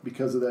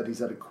because of that, he's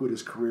had to quit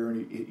his career,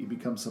 and he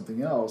becomes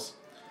something else.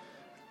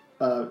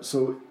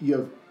 So you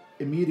have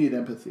immediate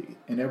empathy,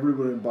 and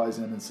everyone buys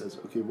in and says,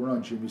 okay, we're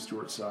on Jimmy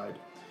Stewart's side.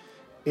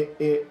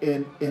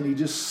 And he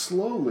just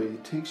slowly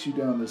takes you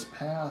down this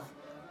path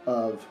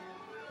of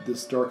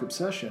this dark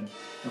obsession.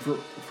 And for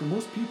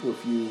most people,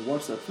 if you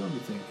watch that film, you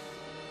think,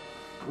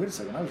 wait a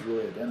second, I was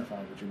really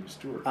identifying with Jimmy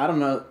Stewart. I don't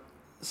know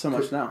so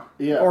much now.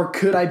 Yeah. Or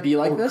could I be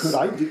like this? Could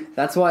I do?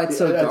 That's why it's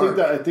so dark.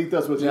 I think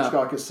that's what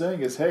Hitchcock is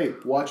saying is, hey,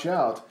 watch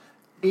out.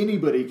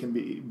 Anybody can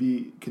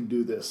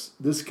do this.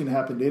 This can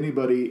happen to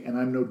anybody, and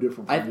I'm no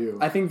different from you.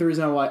 I think the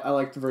reason why I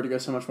liked Vertigo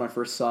so much when I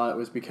first saw it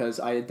was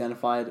because I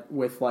identified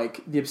with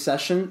like the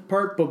obsession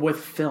part, but with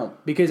film.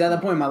 Because at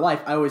that point in my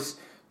life, I was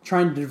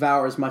trying to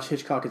devour as much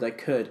Hitchcock as I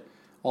could,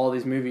 all of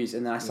these movies,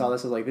 and then I saw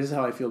this, I was like, this is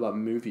how I feel about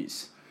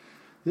movies.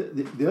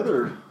 The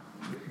other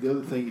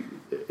thing,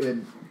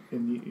 and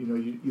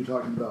you're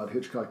talking about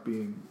Hitchcock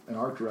being an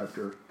art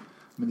director.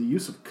 I mean, the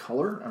use of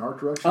color and art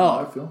direction in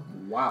that film.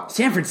 Wow.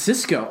 San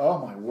Francisco.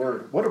 Oh my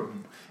word! What a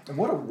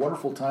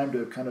wonderful time to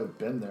have kind of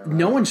been there. Right?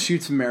 No one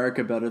shoots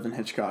America better than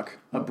Hitchcock.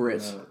 A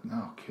Brit.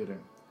 No kidding.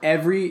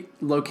 Every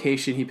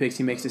location he picks,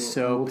 he makes it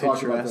so we'll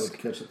picturesque. talk about that with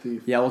Catch a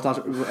Thief. Yeah, we'll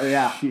talk.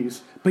 Yeah,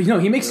 Jeez. But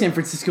he makes San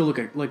Francisco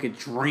look like a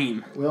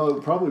dream. Well,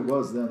 it probably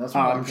was then. That's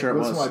I'm sure it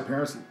was. That's why my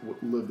parents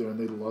lived there and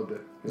they loved it.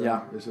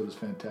 Yeah. They said it was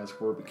fantastic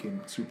before it became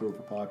super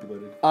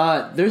overpopulated.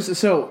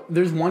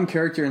 There's one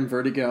character in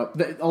Vertigo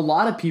that a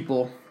lot of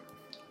people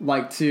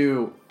like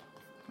to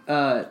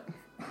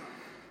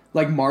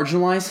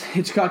marginalize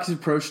Hitchcock's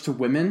approach to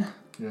women.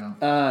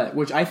 Yeah.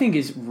 Which I think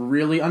is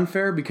really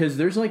unfair because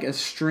there's like a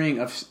string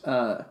of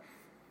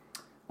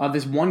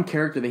this one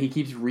character that he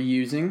keeps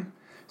reusing.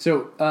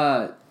 So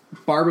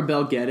Barbara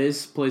Bel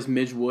Geddes plays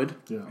Midge Wood,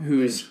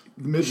 who's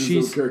Midge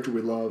is the character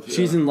we love. Yeah.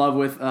 She's in love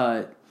with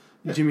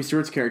Jimmy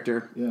Stewart's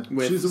character. Yeah.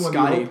 With she's the one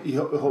Scotty. he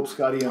hopes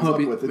Scotty ends up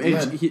with.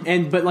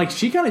 But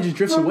she kind of just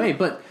drifts away.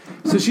 But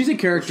so she's a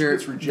character she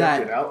gets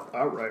rejected that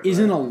outright. is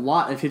in a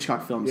lot of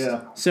Hitchcock films.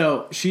 Yeah.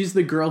 So she's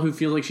the girl who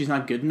feels like she's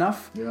not good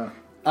enough. Yeah.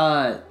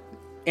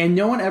 And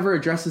no one ever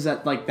addresses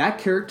that. Like, that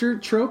character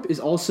trope is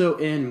also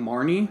in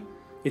Marnie.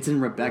 It's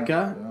in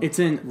Rebecca. Yeah. It's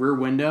in Rear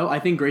Window. I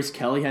think Grace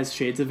Kelly has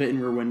shades of it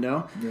in Rear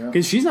Window.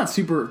 Because she's not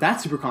super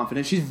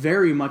confident. She's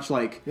very much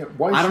like,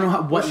 I don't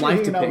know what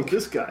life to pick. With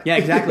this guy? Yeah,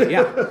 exactly.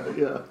 Yeah.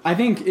 Yeah. I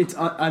think it's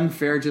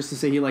unfair just to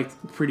say he liked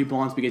Pretty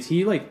Blondes because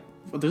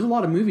there's a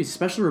lot of movies,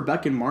 especially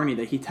Rebecca and Marnie,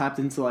 that he tapped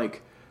into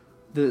like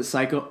the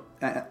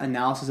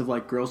psychoanalysis of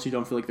like girls who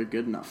don't feel like they're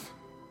good enough.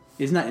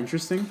 Isn't that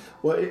interesting?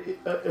 Well,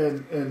 I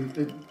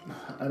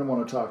don't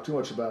want to talk too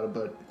much about it,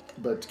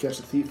 but to Catch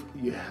a Thief,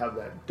 you have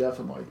that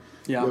definitely.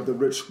 Yeah. You have the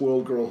rich,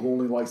 spoiled girl who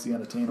only likes the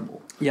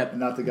unattainable. Yep. And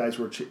not the guys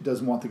who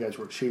doesn't want the guys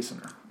who are chasing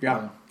her.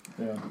 Yeah.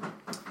 Yeah.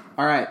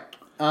 All right.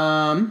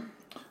 My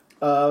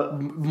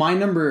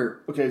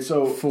number. Okay,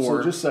 so 4.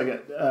 So just a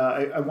second.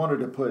 I wanted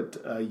to put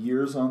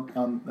years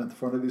on at the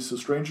front of these. So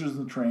Strangers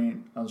on the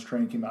Train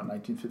came out in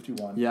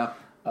 1951. Yeah.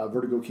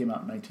 Vertigo came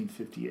out in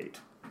 1958.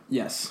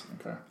 Yes.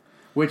 Okay.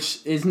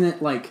 Which isn't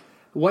it like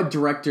what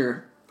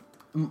director?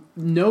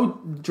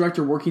 No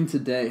director working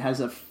today has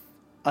a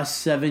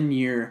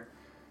 7-year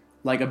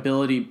like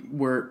ability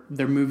where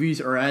their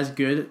movies are as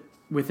good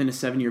within a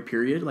 7-year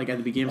period. Like at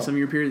the beginning of a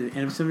 7-year period, at the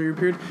end of a 7-year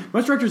period.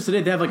 Most directors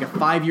today they have like a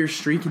 5-year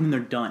streak and then they're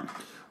done.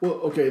 Well,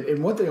 okay.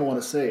 And one thing I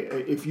want to say,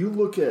 if you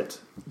look at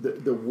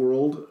the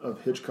world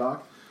of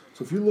Hitchcock,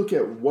 so if you look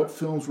at what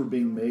films were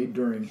being made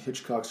during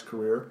Hitchcock's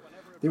career.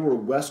 They were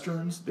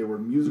westerns, they were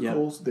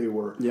musicals, they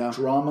were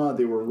drama,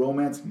 they were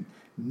romance,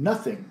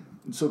 nothing.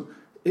 And so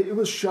it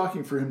was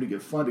shocking for him to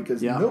get funded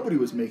because nobody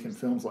was making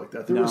films like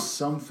that. There was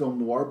some film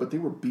noir, but they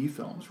were B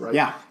films, right?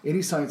 Yeah.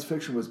 Any science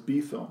fiction was B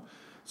film.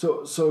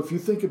 So if you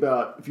think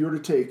about, if you were to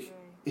take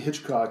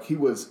Hitchcock, he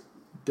was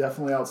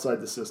definitely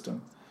outside the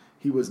system.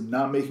 He was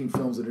not making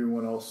films that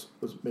anyone else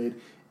was made.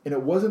 And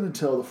it wasn't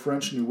until the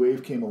French New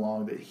Wave came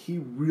along that he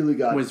really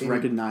got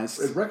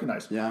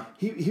recognized. Yeah,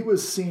 he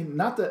was seen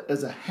not that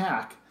as a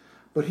hack,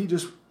 but he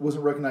just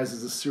wasn't recognized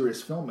as a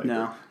serious filmmaker.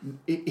 No,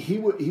 he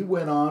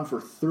went on for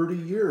 30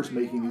 years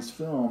making these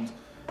films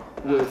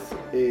with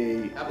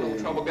a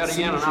trouble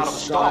getting in and out of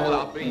stall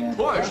without being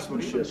pushed.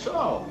 But even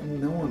so,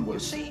 no one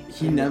was.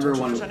 He never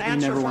won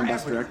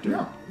Best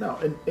Director. No,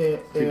 and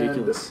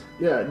ridiculous.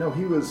 He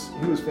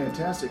was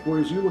fantastic.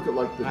 Whereas you look at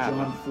like the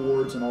John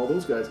Fords and all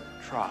those guys,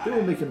 they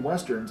were making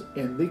westerns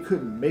and they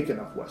couldn't make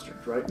enough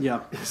westerns, right?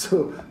 Yeah.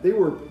 So they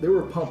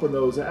were pumping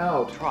those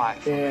out.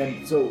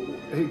 And so,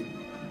 hey,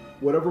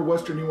 whatever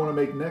western you want to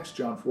make next,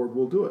 John Ford,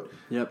 we'll do it.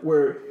 Yep.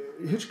 Where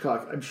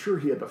Hitchcock, I'm sure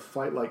he had to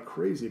fight like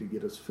crazy to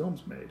get his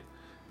films made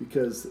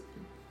because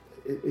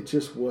it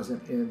just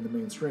wasn't in the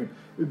mainstream.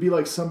 It would be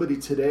like somebody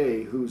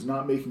today who's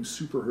not making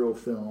superhero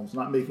films,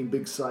 not making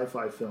big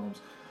sci-fi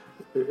films.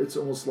 It's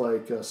almost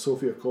like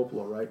Sofia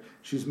Coppola, right?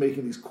 She's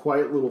making these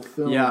quiet little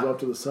films off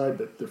to the side,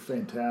 but they're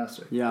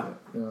fantastic. Yeah.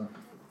 All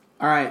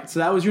right, so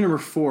that was your number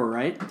 4,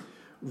 right?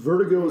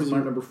 Vertigo is my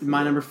number 4.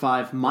 My number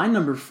 5. My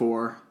number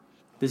 4.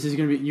 This is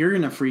you're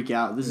gonna freak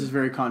out. This is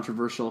very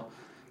controversial.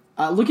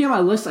 Looking at my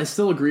list, I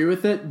still agree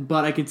with it,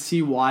 but I could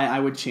see why I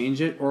would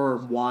change it or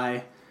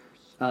why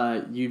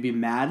you'd be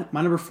mad.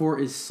 My number 4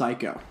 is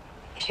Psycho.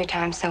 Is your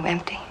time so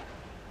empty?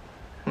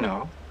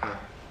 No.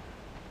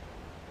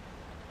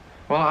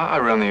 Well, I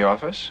run the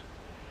office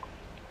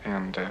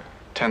and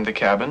tend the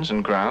cabins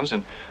and grounds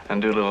and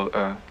do little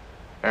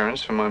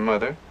errands for my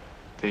mother.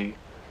 The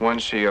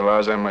ones she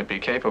allows I might be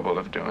capable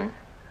of doing.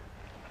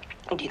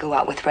 Do you go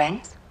out with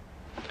friends?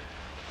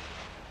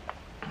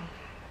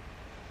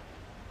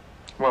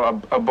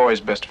 Well, a boy's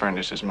best friend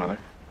is his mother.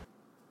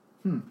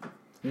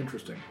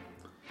 Interesting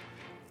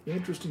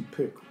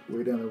pick.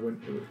 Way down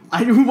there.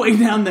 I'm way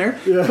down there.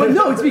 Yeah. But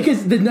no, it's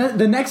because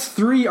the next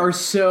 3 are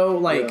so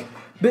like. Yeah.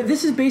 But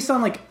this is based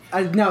on like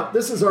now.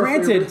 This is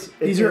granted.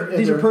 These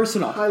are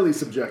personal, highly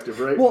subjective,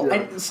 right?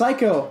 Well,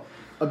 Psycho.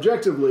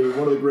 Objectively,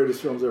 one of the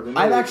greatest films ever made.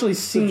 I've actually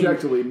seen.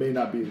 Subjectively, may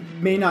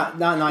not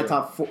my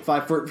top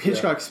 5 for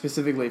Hitchcock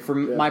specifically for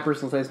my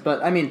personal taste.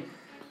 But I mean,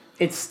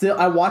 it's still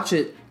I watch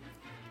it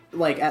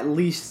like at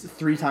least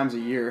 3 times a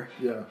year.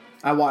 Yeah.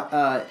 I watch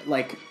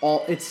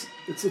it's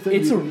the thing.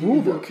 It's a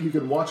rule book. You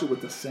can watch it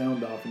with the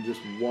sound off and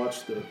just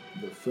watch the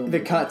film.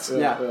 The cuts,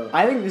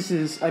 I think this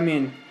is. I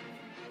mean,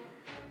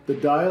 the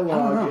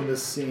dialogue in the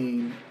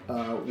scene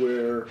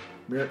where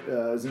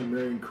isn't it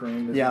Marion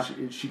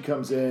Crane? She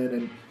comes in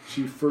and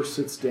she first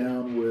sits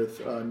down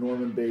with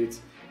Norman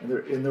Bates, and they're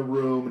in the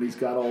room, and he's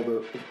got all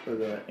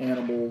the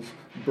animals,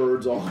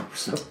 birds, all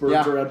stuff,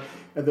 birds around,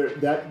 and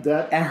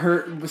that and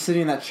her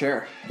sitting in that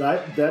chair.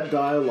 That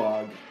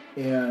dialogue,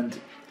 and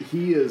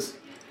he is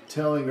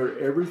telling her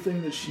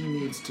everything that she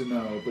needs to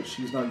know, but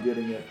she's not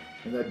getting it,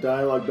 and that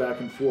dialogue back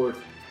and forth,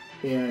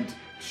 and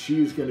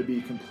she's going to be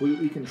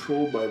completely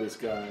controlled by this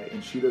guy,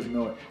 and she doesn't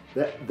know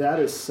it. That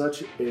is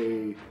such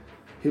a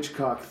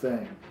Hitchcock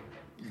thing.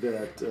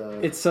 That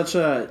it's such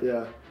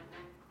a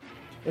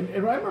And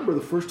I remember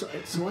the first time.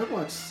 So I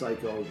watched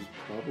Psycho. It was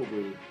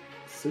probably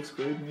 6th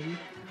grade, maybe.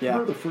 I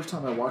remember the first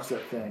time I watched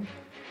that thing,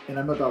 and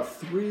I'm about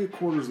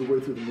 3/4 of the way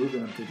through the movie,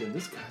 and I'm thinking,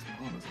 this guy's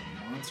mom is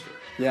a monster.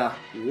 Yeah.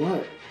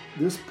 What?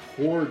 This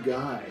poor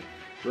guy,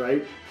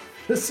 right?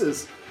 This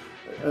is.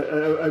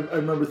 I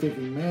remember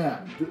thinking,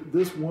 man,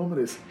 this woman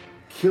is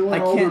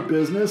killing all her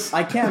business.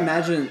 I can't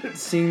imagine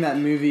seeing that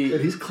movie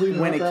and he's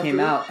when it came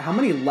out. How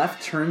many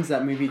left turns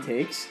that movie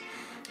takes?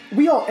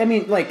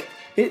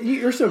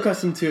 You're so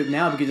accustomed to it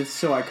now because it's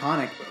so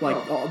iconic,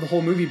 the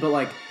whole movie. But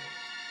like,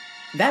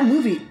 that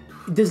movie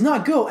does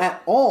not go at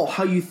all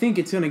how you think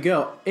it's going to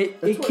go. It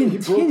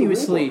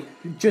continuously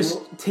just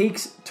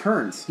takes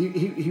turns.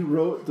 He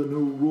wrote the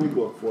new rule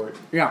book for it.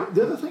 Yeah.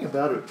 The other thing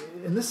about it,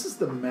 and this is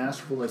the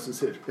masterfulness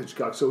of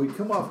Hitchcock. So he'd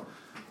come off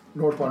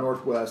North by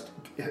Northwest.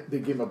 They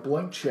gave him a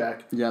blank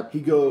check. Yep. He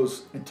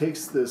goes and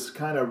takes this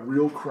kind of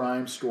real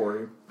crime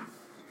story,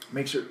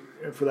 makes it,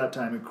 for that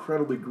time,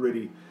 incredibly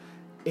gritty.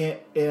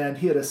 And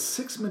he had a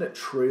 6-minute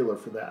trailer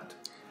for that.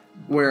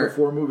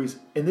 Before movies,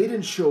 and they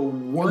didn't show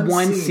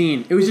one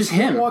scene. It was just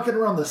him walking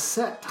around the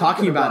set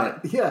talking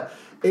about it. Yeah,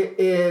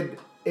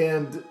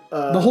 and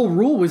the whole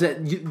rule was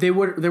that they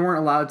weren't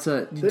allowed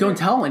to. Don't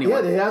tell anyone.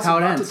 Yeah, they asked how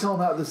him it not ends. to tell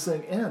him how this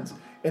thing ends.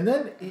 And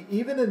then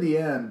even in the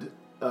end,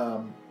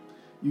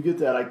 you get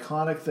that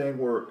iconic thing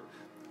where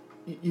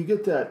you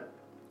get that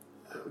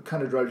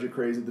kind of drives you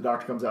crazy. The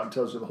doctor comes out and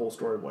tells you the whole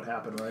story of what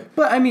happened, right?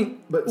 But I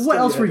mean, what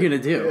else were you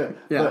gonna do?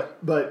 Yeah.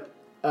 But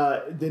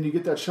then you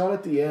get that shot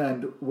at the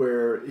end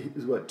where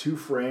he's 2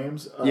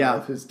 frames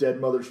of his dead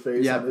mother's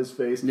face on his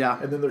face,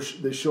 and then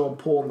they show him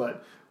pulling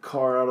that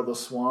car out of the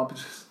swamp.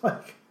 It's just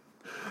like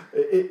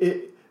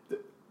it's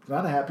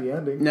not a happy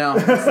ending. No,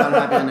 it's not a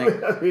happy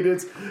ending. I mean,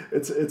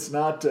 it's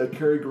not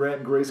Cary Grant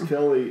and Grace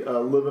Kelly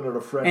living in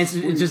a French.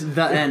 And it's just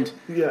the end.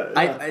 Yeah.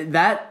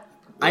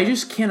 I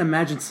just can't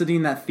imagine sitting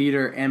in that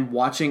theater and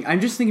watching.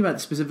 I'm just thinking about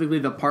specifically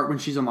the part when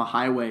she's on the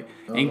highway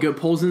and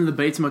pulls into the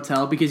Bates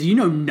Motel, because you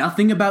know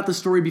nothing about the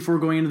story before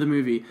going into the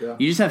movie. Yeah.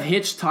 You just have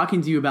Hitch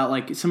talking to you about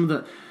like some of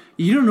the.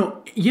 You don't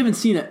know. You haven't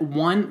seen it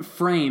one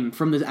frame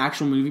from the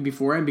actual movie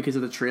beforehand because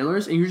of the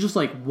trailers, and you're just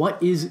like,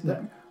 what is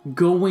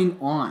going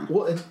on?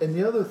 Well, and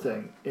the other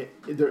thing,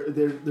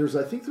 there's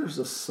I think there's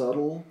a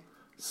subtle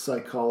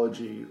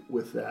psychology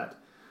with that.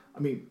 I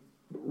mean,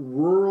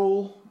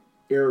 rural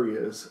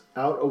areas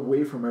out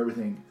away from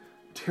everything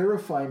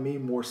terrify me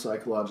more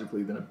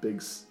psychologically than a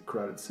big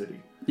crowded city.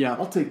 Yeah.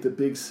 I'll take the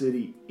big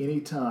city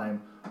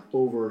anytime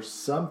over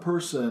some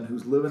person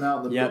who's living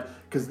out in the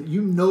because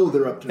you know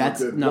they're up to no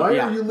good. Why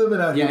are you living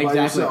out here by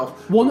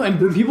yourself? Well, no, and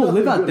when people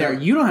live out there,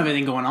 you don't have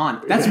anything going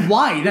on. That's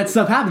why that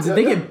stuff happens.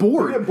 They get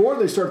bored. They get bored.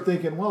 They start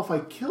thinking, well, if I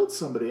killed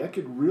somebody, I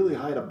could really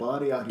hide a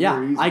body out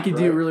here. Yeah, I could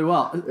do it really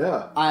well.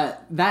 Yeah.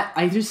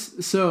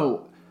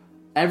 So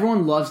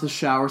everyone loves the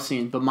shower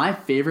scene, but my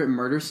favorite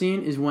murder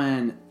scene is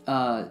when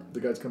the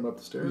guy's coming up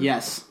the stairs.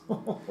 Yes.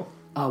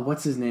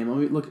 What's his name? Let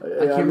me look.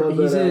 I can't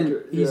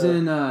remember. He's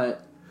in the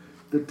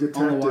detective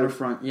on the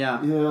waterfront.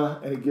 Yeah.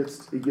 Yeah, and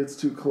he gets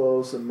too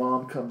close, and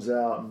Mom comes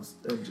out,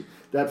 and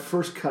that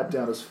first cut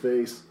down his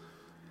face,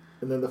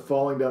 and then the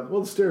falling down. Well,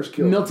 the stairs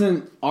killed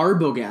Milton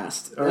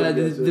Arbogast,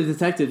 the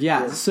detective.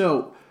 Yeah.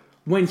 So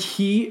when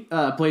he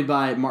played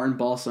by Martin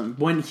Balsam,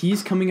 when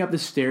he's coming up the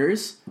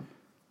stairs,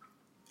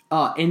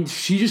 and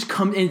she just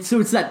comes, and so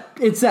it's that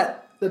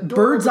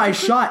bird's eye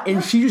shot,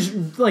 and she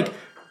just like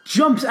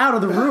jumps out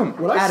of the room.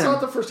 When I saw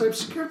it the first time, it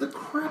scared the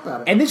crap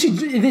out of me.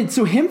 And then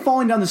so him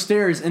falling down the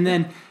stairs, and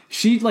then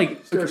she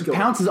like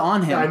pounces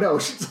on him. Yeah, I know,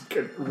 she's like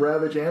a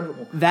ravage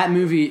animal. That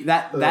movie,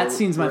 that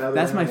scene's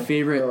my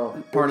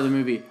favorite part of the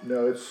movie.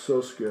 No, it's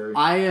so scary.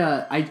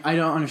 I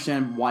don't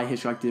understand why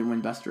Hitchcock didn't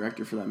win Best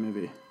Director for that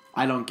movie.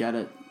 I don't get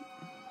it.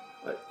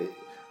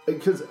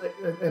 Because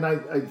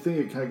I think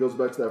it kind of goes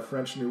back to that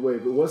French New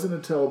Wave. It wasn't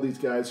until these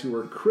guys who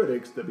were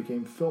critics that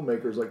became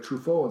filmmakers, like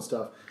Truffaut and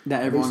stuff,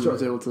 that everyone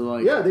was able to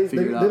like. Yeah, they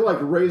like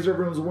raise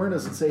everyone's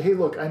awareness and say, "Hey,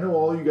 look, I know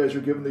all you guys are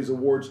giving these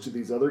awards to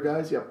these other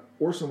guys. Yeah,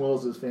 Orson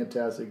Welles is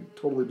fantastic,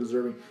 totally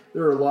deserving.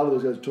 There are a lot of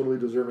those guys totally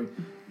deserving.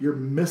 You're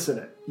missing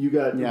it. You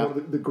got one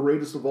of the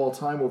greatest of all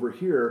time over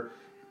here,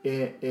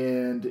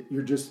 and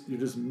you're just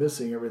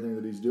missing everything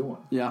that he's doing.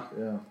 Yeah.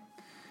 Yeah.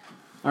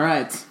 All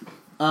right.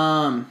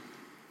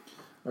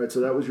 All right,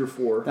 so that was your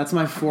 4. That's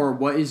my 4.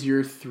 What is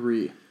your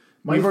 3?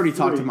 We've already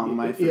talked about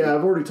my 3. Yeah,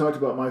 I've already talked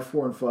about my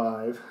 4 and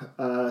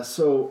 5.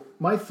 So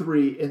my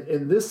 3,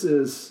 and this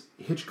is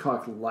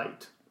Hitchcock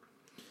light.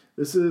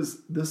 This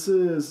is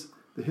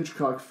the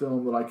Hitchcock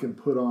film that I can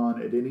put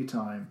on at any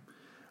time.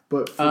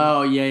 But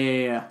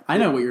yeah. I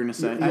know what you're going to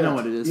say. I know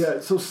what it is.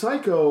 Yeah, so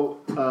Psycho,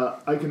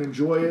 I can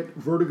enjoy it.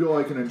 Vertigo,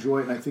 I can enjoy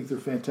it, and I think they're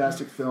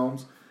fantastic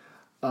films.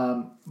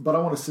 But I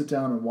want to sit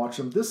down and watch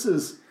them. This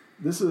is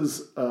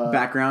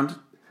background.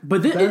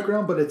 But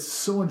but it's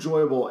so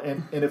enjoyable.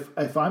 And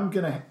if I'm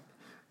gonna,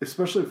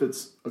 especially if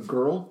it's a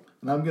girl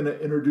and I'm gonna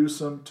introduce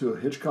them to a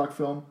Hitchcock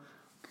film,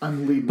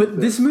 I'm leading.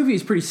 But this movie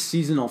is pretty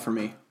seasonal for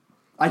me.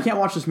 I can't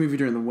watch this movie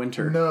during the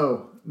winter.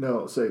 No.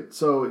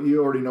 So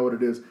you already know what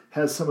it is.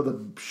 Has some of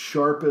the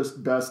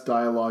sharpest, best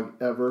dialogue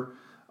ever.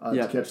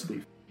 To Catch the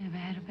Thief. Never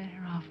had a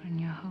better offer in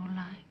your whole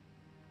life.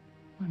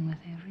 One with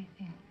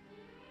everything.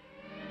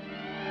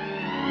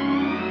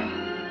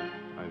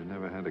 I've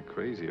never had a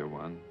crazier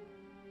one.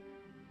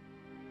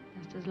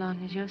 Just as long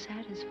as you're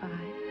satisfied.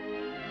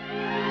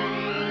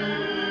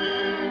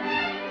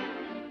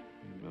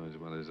 You know as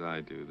well as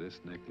I do,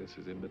 this necklace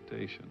is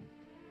imitation.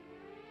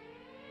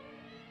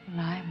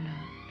 Well, I'm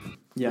not.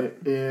 Yeah.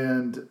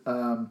 And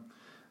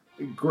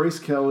Grace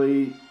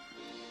Kelly,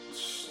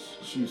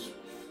 she's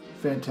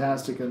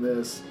fantastic in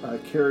this.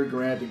 Cary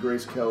Grant and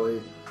Grace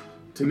Kelly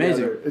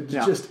together. Amazing. It's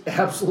just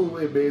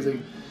absolutely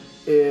amazing.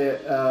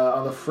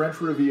 On the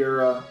French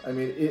Riviera, I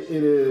mean,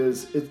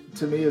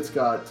 to me, it's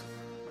got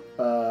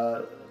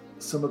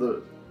some of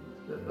the,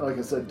 like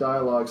I said,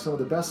 dialogue, some of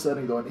the best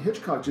setting though, and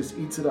Hitchcock just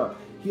eats it up.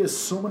 He has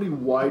so many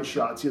wide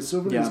shots. He has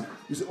so many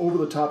these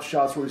over-the-top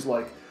shots where he's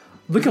like,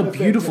 look how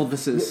beautiful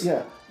this is.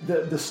 Yeah.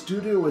 The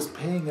studio is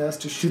paying us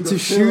to shoot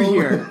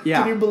here.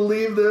 Yeah. Can you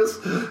believe this?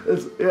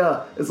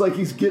 It's like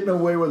he's getting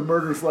away with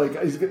murder. It's like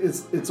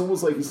it's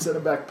almost like he's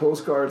sending back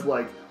postcards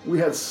like, we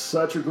had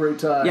such a great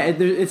time. Yeah,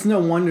 it's no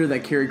wonder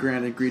that Cary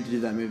Grant agreed to do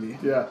that movie.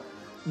 Yeah.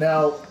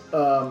 Now,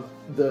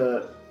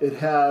 it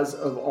has,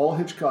 of all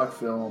Hitchcock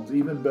films,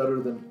 even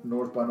better than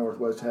North by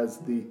Northwest, has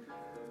the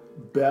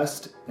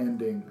best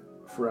ending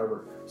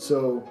forever.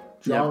 So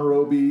John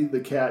Roby, the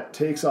cat,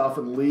 takes off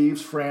and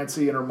leaves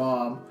Francie and her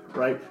mom,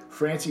 right?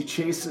 Francie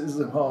chases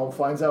him home,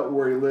 finds out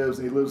where he lives,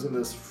 and he lives in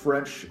this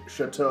French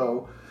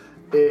chateau.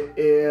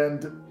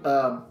 And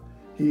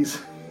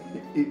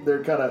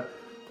they're kind of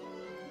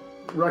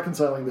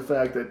reconciling the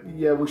fact that,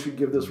 we should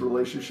give this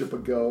relationship a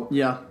go.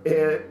 Yeah.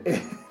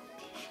 And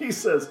she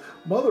says,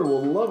 "Mother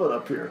will love it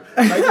up here."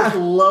 I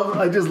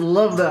just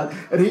love that.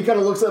 And he kind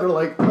of looks at her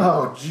like,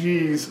 "Oh,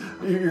 geez,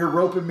 you're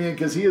roping me in,"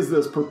 because he is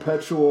this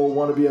perpetual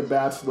want to be a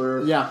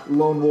bachelor,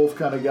 lone wolf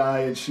kind of guy,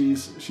 and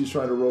she's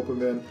trying to rope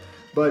him in.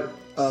 But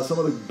some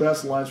of the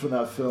best lines from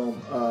that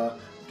film: "Do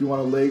you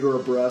want a leg or a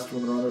breast?"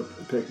 when they're on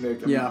a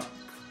picnic. I mean,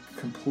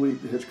 complete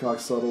Hitchcock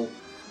subtle.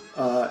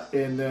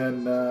 And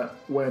then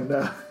when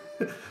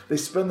they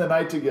spend the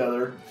night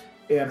together,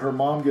 and her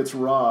mom gets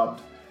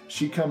robbed,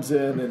 she comes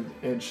in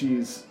and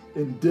she's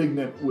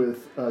indignant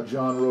with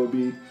John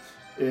Roby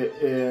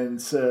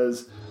and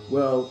says,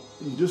 "Well,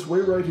 you just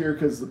wait right here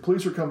because the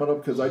police are coming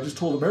up because I just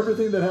told them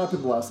everything that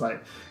happened last night."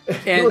 And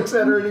he looks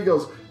at her and he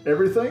goes,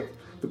 "Everything?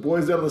 The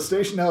boys down at the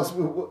station house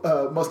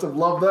must have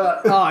loved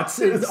that." Oh, it's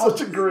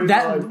such a great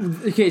line.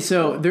 Okay,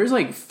 so there's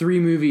like 3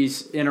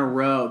 movies in a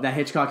row that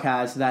Hitchcock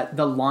has that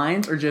the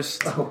lines are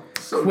just so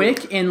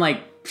quick good. and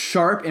like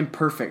sharp and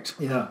perfect.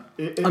 Yeah.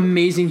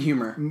 Amazing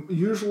humor.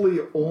 Usually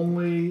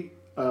only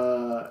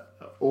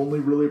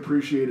really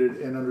appreciated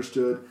and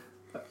understood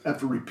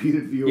after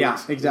repeated viewings. Yeah,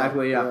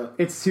 exactly. Yeah.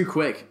 It's too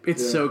quick.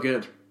 It's so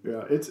good.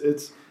 Yeah,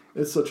 it's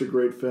such a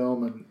great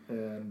film,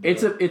 and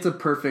it's a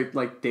perfect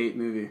like date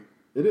movie.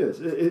 It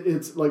is.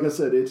 It's like I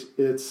said.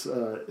 It's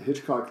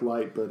Hitchcock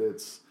light, but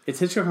it's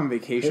Hitchcock on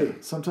vacation. Hey,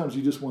 sometimes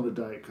you just want a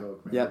Diet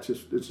Coke, man. Yeah, it's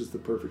just the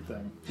perfect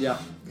thing. Yeah.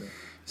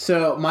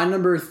 So my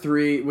number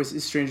 3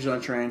 was Strangers on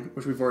a Train,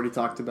 which we've already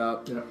talked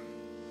about. Yeah.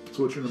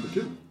 So what's your number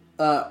 2?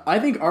 I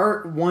think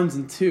our 1s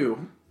and 2.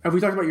 Have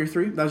we talked about your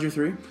 3? That was your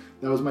 3.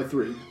 That was my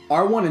 3.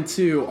 Our 1 and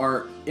 2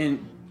 are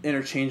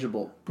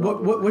interchangeable.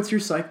 What's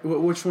your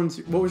Which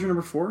ones? What was your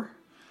number 4?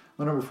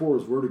 My number 4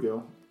 was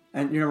Vertigo.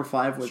 And your number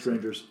 5 was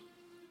Strangers.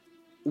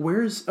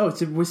 Was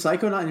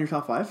Psycho not in your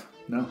top 5?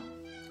 No.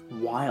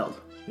 Wild.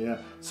 Yeah.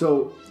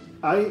 So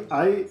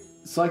I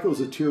Psycho is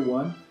a tier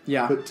 1.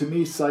 Yeah. But to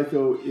me,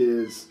 Psycho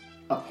is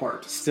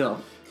apart.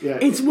 Still. Yeah.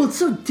 It's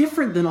so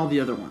different than all the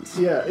other ones.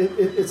 Yeah.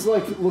 It's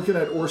like looking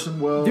at Orson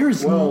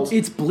Welles.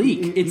 It's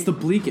bleak. It's the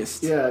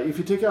bleakest. Yeah. If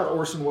you take out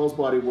Orson Welles'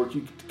 body work,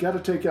 you got to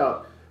take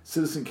out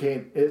Citizen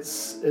Kane. It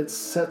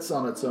sets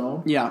on its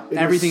own. Yeah.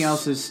 Everything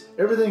else is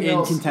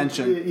in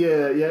contention.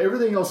 Yeah.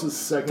 Everything else is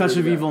secondary. Touch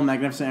of Evil and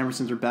Magnificent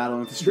Ambersons are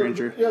battling with a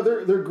stranger.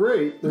 They're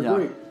great. They're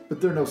great.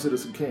 But they're no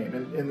Citizen Kane.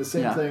 And the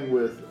same thing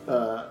with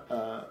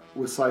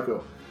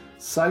Psycho.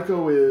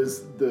 Psycho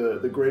is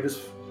the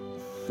greatest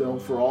film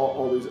for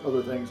all these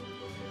other things.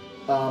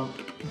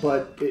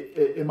 But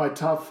in my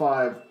top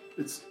 5,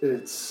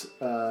 it's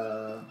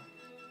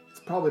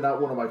probably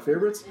not one of my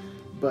favorites,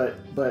 but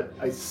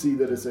I see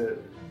that as a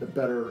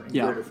better and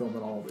greater film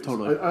than all of these.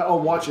 Totally. I'll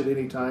watch it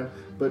anytime,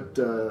 but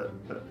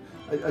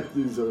I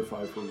do these other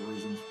 5 for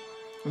reasons.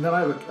 And then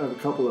I have a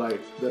couple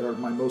that are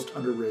my most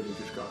underrated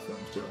Hitchcock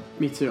films too.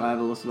 Me too. I have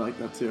a list like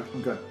that too.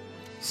 Okay.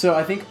 So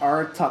I think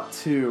our top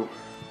 2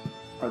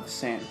 are the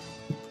same.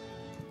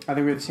 I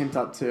think we have the same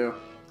top 2.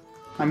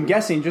 I'm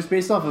guessing just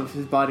based off of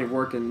his body of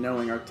work and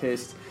knowing our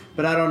taste,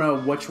 but I don't know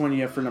which one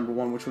you have for number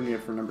 1, which one you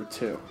have for number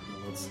 2.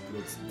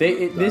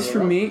 This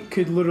for me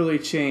could literally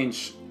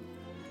change.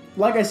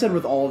 Like I said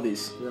with all of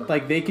these,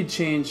 like they could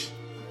change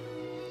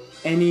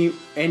any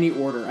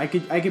order. I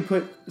could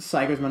put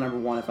Psycho as my number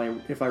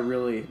 1 if I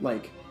really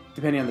like,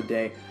 depending on the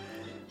day.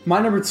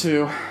 My number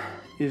 2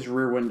 is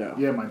Rear Window.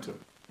 Yeah, mine too.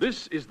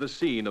 This is the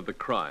scene of the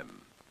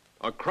crime.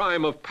 A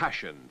crime of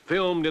passion,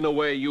 filmed in a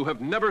way you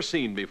have never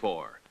seen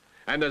before,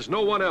 and as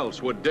no one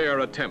else would dare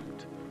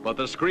attempt. But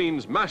the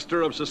screen's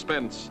master of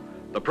suspense,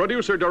 the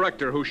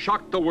producer-director who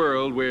shocked the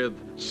world with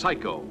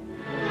Psycho.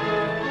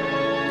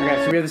 Okay,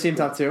 so we have the same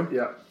top 2.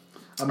 Yeah.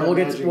 We'll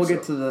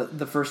get to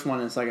the first one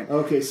in a second.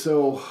 Okay,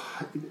 so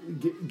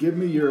give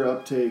me your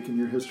uptake and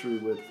your history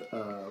with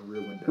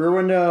Rear Window. Rear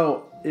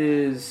Window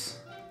is...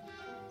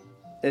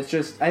 It's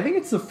just... I think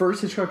it's the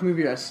first Hitchcock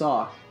movie I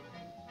saw.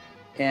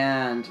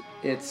 And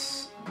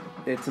it's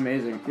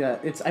amazing. Yeah,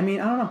 I don't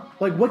know.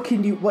 Like, what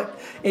can you...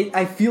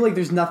 I feel like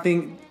there's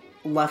nothing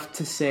left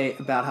to say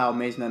about how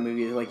amazing that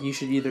movie is. Like, you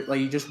should either... Like,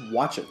 you just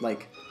watch it.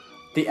 Like,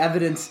 the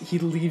evidence, he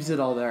leaves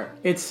it all there.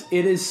 It's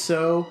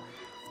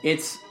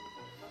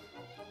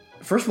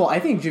First of all, I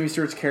think Jimmy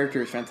Stewart's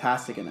character is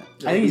fantastic in it.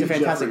 Yeah, I think he's a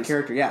fantastic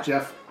character. Yeah,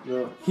 Jeff.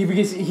 Yeah.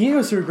 Because he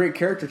goes through a great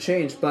character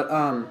change, but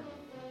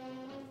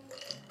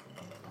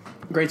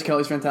Grace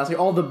Kelly's fantastic.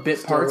 All the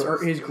bit parts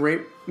are his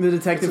great. The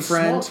detective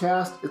friend. It's a small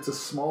cast. It's a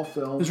small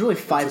film. There's really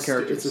 5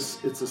 characters.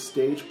 It's a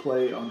stage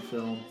play on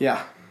film.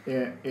 Yeah.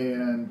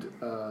 And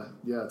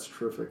it's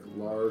terrific.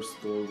 Lars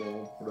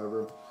Thorwald,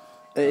 whatever.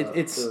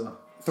 It's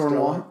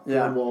Thornwall,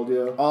 Thornwald,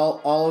 yeah.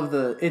 All of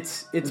the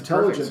it's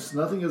intelligence. Perfect.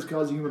 Nothing has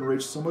caused human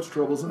race so much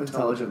trouble as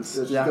intelligence.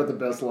 She's got the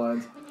best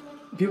lines.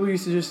 People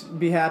used to just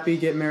be happy,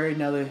 get married.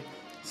 Now they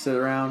sit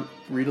around,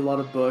 read a lot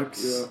of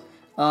books.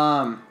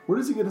 Yeah. Where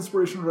does he get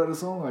inspiration to write a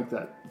song like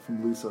that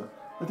from Lisa?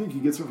 I think he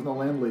gets it from the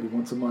landlady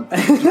once a month.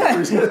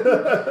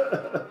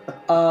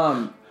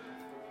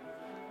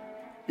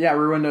 Yeah,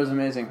 Rear Window is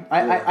amazing.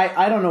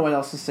 I don't know what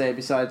else to say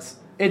besides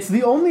it's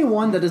the only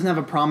one that doesn't have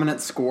a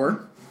prominent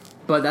score,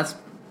 but that's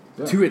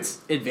to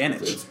its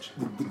advantage. It's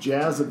the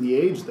jazz of the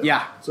age, though.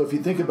 Yeah. So if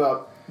you think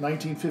about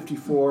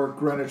 1954,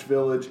 Greenwich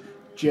Village,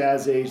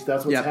 jazz age,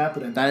 that's what's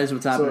happening. That is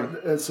what's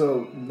happening.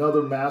 So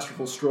another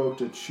masterful stroke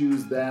to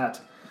choose that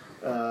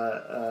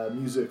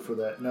music for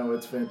that. No,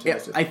 it's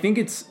fantastic. Yeah, I think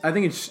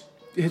it's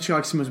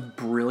Hitchcock's most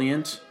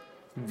brilliant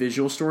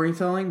visual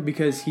storytelling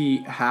because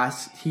he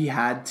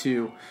had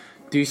to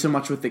do so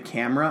much with the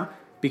camera,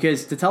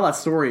 because to tell that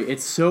story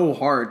it's so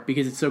hard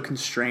because it's so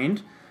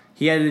constrained.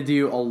 He had to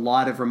do a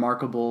lot of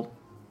remarkable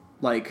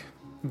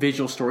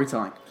visual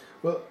storytelling.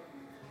 Well,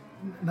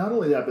 not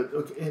only that,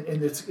 but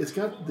and it's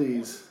got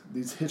these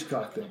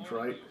Hitchcock things,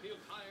 right?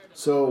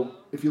 So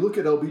if you look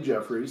at L.B.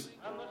 Jeffries,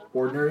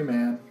 ordinary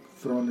man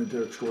thrown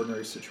into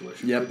extraordinary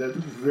situation. Yep. That's a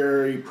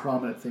very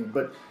prominent thing.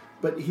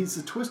 But he's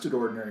a twisted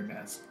ordinary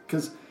man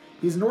because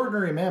he's an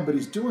ordinary man, but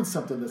he's doing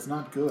something that's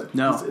not good.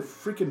 No. He's a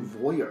freaking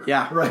voyeur.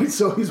 Yeah. Right?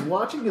 So he's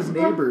watching his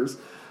neighbors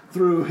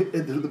through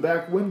the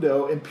back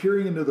window and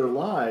peering into their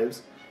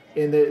lives.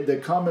 And the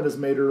comment is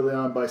made early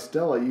on by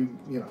Stella, you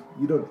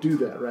don't do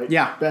that, right?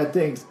 Yeah. Bad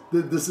things.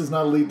 This does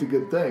not lead to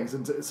good things.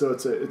 And so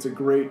it's a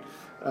great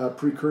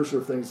precursor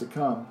of things to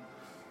come.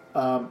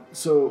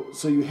 So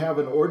you have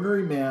an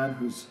ordinary man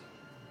who's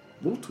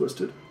a little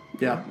twisted.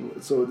 Yeah.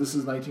 So this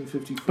is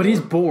 1954. But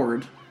he's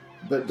bored.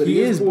 But he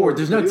is bored.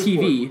 There's no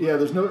TV. Yeah,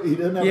 there's no. He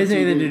doesn't have. He hasn't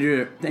anything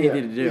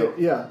to do.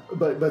 Yeah,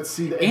 but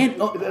see,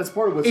 that's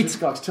part of what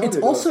Hitchcock's telling you.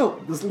 It's also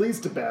this leads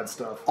to bad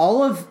stuff.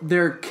 All of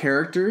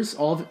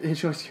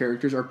Hitchcock's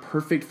characters are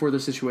perfect for the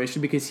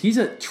situation because he's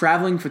a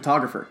traveling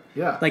photographer.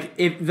 Yeah.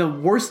 If the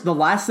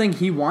last thing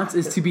he wants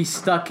is to be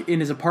stuck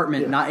in his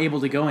apartment, not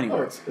able to go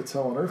anywhere. Oh, it's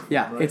hell on earth.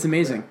 Yeah, right? it's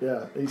amazing.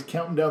 Yeah, he's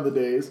counting down the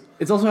days.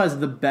 It also has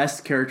the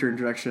best character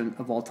introduction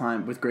of all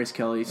time with Grace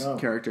Kelly's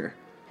character.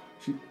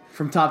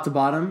 From top to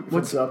bottom.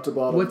 What's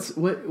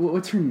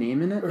her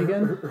name in it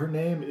again? Her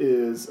name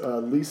is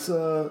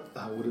Lisa.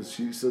 What is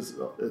she? Says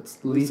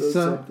it's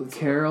Lisa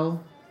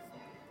Carroll.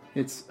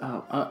 It's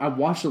I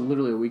watched it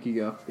literally a week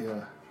ago.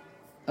 Yeah.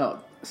 Oh,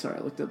 sorry, I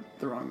looked up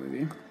the wrong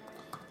movie.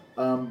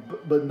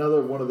 But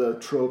another one of the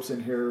tropes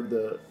in here,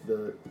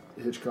 the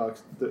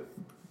Hitchcock's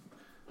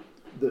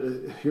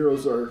the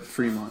heroes are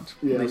Fremont.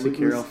 Yeah, Lisa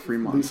Carroll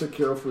Fremont. Lisa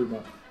Carroll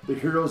Fremont. The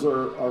heroes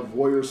are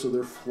voyeurs, so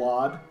they're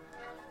flawed.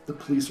 The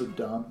police are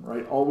dumb,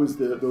 right? Always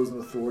those in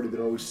authority,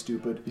 they're always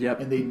stupid. Yep.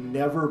 And they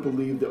never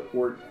believe the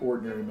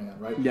ordinary man,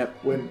 right?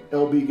 Yep. When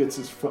LB gets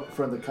his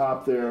friend, the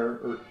cop there,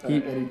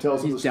 and he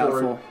tells him the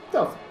story.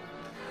 Doubtful.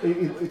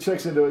 He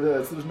checks into it.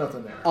 There's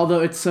nothing there.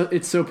 Although it's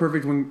so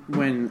perfect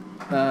when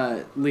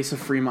Lisa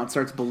Fremont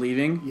starts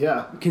believing.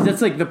 Yeah. Because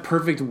that's the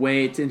perfect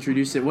way to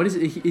introduce it. What is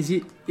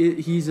it?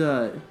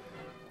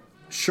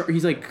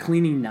 He's like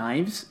cleaning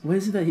knives. What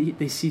is it that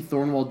they see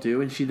Thornwell do,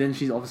 and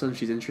she's all of a sudden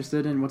she's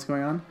interested in what's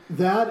going on?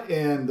 That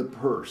and the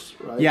purse,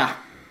 right? Yeah.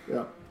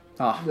 Yeah.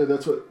 Oh. Yeah,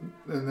 that's what.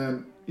 And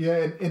then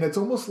and it's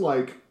almost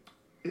like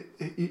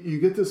you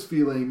get this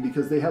feeling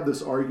because they have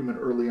this argument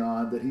early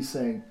on that he's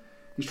saying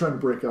he's trying to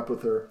break up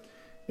with her,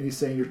 and he's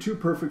saying you're too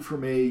perfect for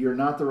me. You're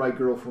not the right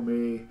girl for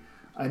me.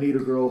 I need a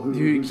girl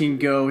who can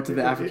go to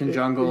the African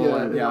jungle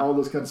and all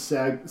those kind of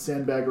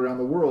sandbag around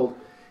the world.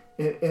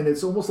 And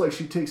it's almost like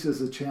she takes it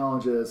as a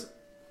challenge as,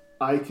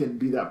 I can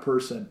be that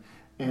person,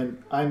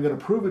 and I'm going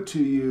to prove it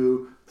to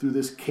you through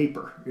this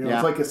caper.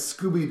 It's like a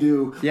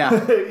Scooby-Doo,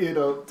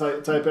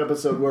 type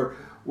episode where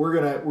we're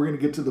gonna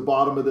get to the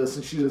bottom of this,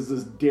 and she does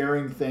this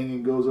daring thing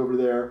and goes over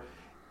there,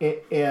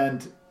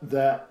 and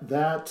that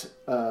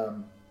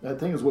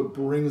thing is what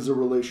brings the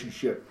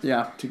relationship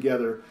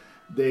together.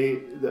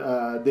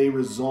 They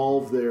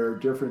resolve their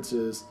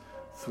differences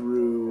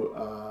through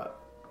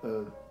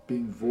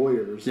being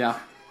voyeurs. Yeah.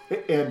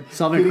 And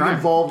solving getting crime.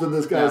 Involved in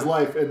this guy's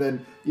life, and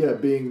then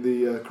being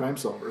the crime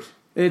solvers.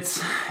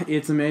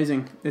 It's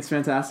amazing. It's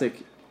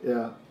fantastic.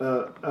 Yeah,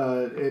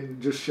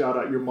 and just shout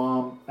out, your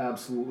mom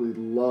absolutely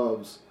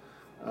loves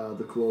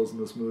the clothes in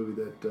this movie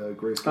that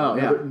Grace got.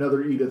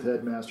 Another Edith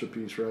Head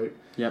masterpiece, right?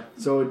 Yep.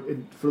 So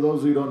for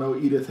those who don't know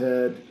Edith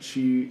Head,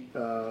 she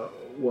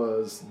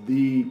was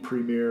the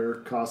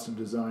premier costume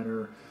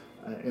designer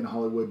in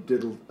Hollywood,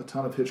 did a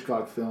ton of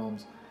Hitchcock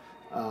films.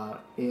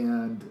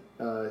 And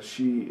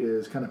she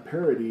is kind of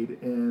parodied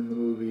in the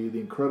movie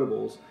The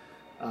Incredibles.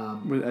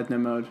 With Edna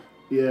Mode.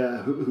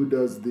 Yeah, who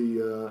does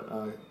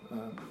the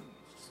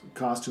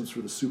costumes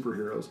for the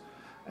superheroes.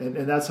 And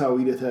that's how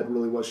Edith Head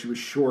really was. She was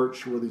short,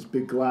 she wore these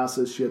big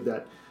glasses, she had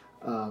that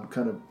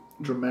kind of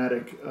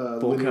dramatic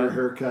linear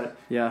haircut,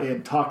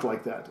 and talked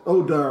like that.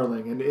 Oh,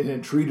 darling,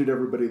 and treated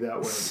everybody that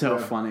way. So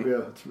funny.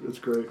 Yeah, it's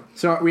great.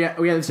 So we have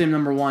the same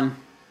number one.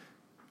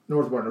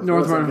 North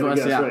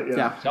Northwest,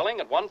 yeah. Selling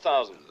at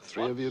 1,000. The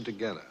three of you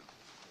together.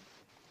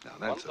 Now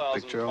that's a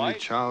picture only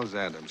Charles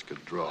Adams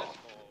could draw.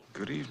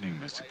 Good evening,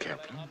 Mr.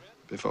 Kaplan.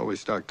 Before we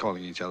start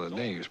calling each other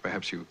names,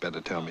 perhaps you'd better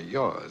tell me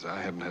yours.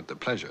 I haven't had the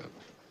pleasure.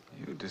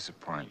 You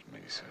disappoint me,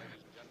 sir.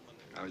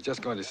 I was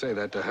just going to say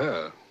that to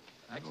her.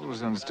 I've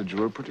always understood you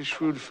were a pretty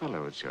shrewd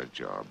fellow at your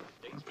job.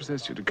 What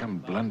possessed you to come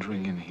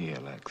blundering in here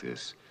like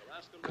this?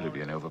 Could it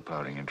be an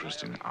overpowering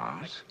interest in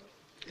art?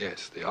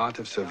 Yes, the art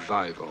of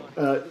survival.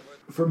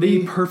 For the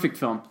me, perfect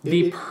film.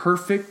 The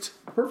perfect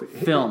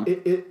film.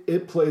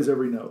 It plays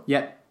every note.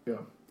 Yeah. Yeah.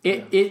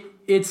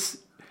 It's.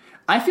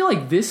 I feel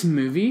like this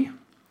movie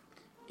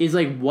is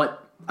like what.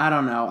 I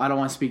don't know. I don't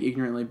want to speak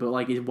ignorantly, but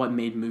like, is what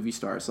made movie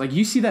stars. Like,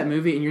 you see that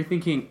movie and you're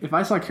thinking, if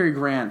I saw Cary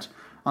Grant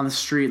on the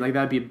street, like,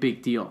 that'd be a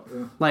big deal.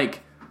 Yeah.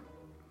 Like,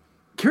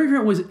 Cary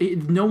Grant was.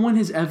 No one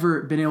has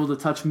ever been able to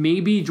touch.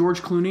 Maybe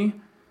George Clooney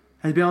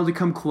has been able to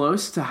come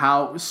close to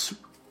how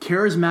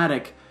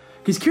charismatic.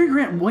 Because Cary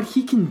Grant, what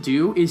he can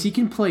do is he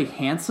can play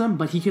handsome,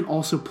 but he can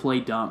also play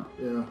dumb.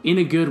 Yeah. In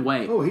a good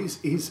way. Oh, he's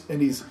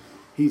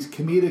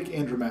comedic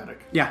and dramatic.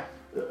 Yeah.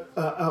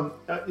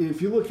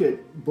 If you look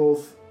at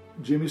both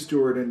Jimmy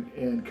Stewart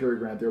and Cary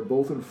Grant, they're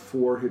both in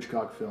 4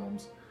 Hitchcock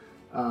films.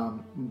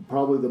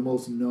 Probably the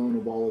most known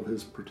of all of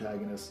his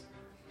protagonists.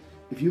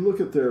 If you look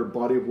at their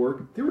body of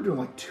work, they were doing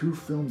like 2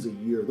 films a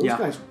year. Those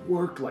guys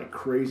worked like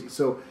crazy.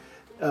 So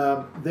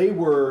they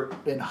were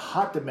in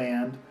hot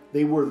demand.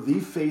 They were the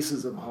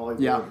faces of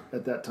Hollywood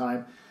at that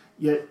time.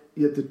 Yet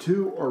the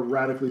two are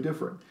radically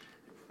different.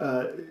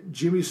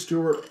 Jimmy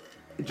Stewart,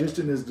 just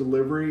in his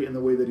delivery and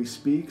the way that he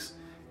speaks,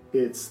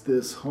 it's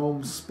this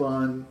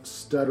homespun,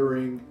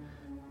 stuttering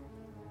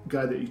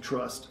guy that you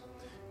trust.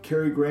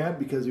 Cary Grant,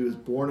 because he was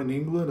born in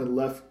England and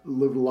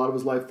lived a lot of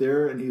his life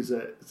there, and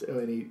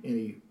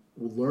he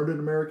learned an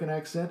American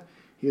accent.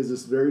 He has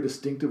this very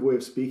distinctive way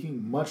of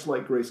speaking, much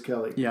like Grace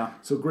Kelly. Yeah.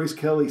 So Grace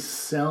Kelly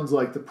sounds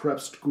like the prep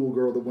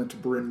schoolgirl that went to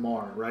Bryn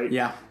Mawr, right?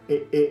 Yeah.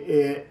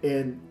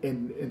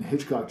 And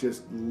Hitchcock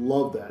just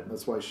loved that, and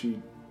that's why she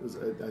was,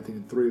 I think,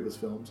 in 3 of his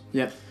films.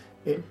 Yep.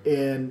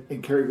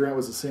 And Cary Grant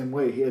was the same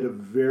way. He had a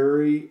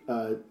very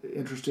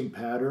interesting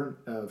pattern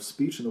of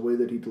speech and the way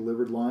that he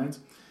delivered lines,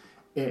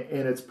 and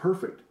it's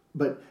perfect.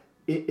 But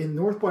in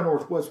North by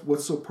Northwest,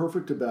 what's so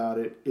perfect about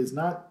it is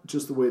not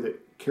just the way that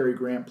Cary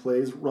Grant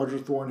plays Roger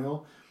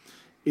Thornhill,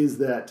 is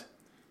that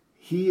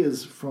he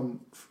is, from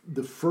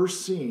the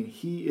first scene,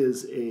 he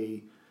is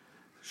a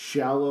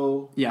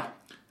shallow,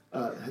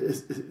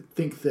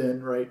 think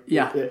thin, right?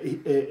 Yeah.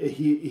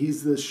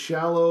 He's this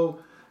shallow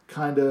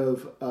kind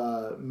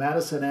of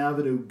Madison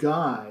Avenue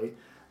guy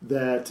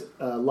that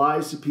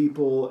lies to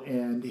people,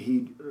 and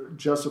he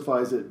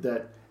justifies it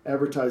that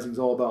advertising's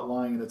all about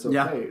lying and it's okay.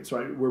 Yeah. It's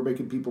right. We're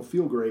making people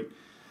feel great.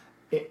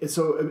 And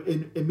so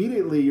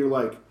immediately you're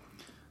like,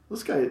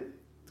 this guy is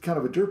kind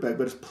of a dirtbag,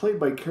 but it's played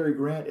by Cary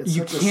Grant. It's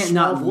you can't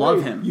not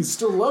love him. You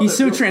still love him. He's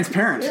so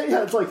transparent.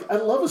 Yeah. It's like, I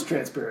love his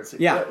transparency.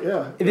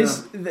 Yeah.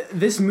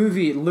 This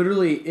movie,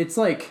 literally, it's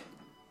like,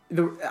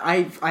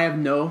 I've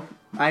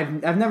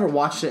never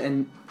watched it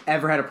and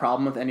ever had a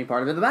problem with any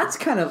part of it. That's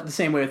kind of the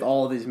same way with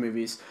all of these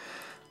movies.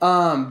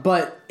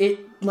 But it,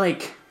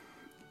 like,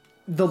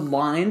 the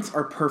lines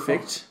are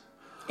perfect,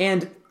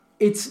 and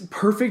it's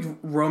perfect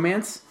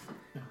romance,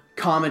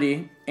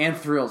 comedy, and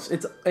thrills.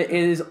 It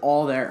is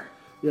all there.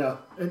 Yeah,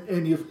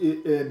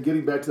 and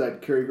getting back to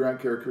that Cary Grant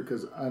character,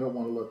 because I don't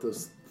want to let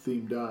this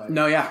theme die.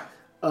 No, yeah.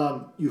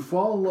 You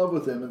fall in love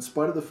with him in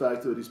spite of the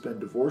fact that he's been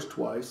divorced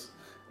twice,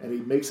 and he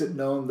makes it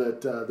known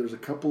that there's a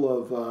couple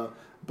of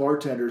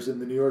bartenders in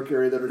the New York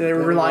area that are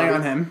relying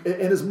on him.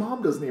 And his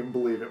mom doesn't even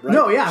believe it, right?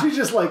 No, yeah. She's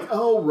just like,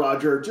 oh,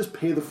 Roger, just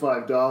pay the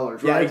 $5,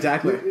 right? Yeah,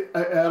 exactly.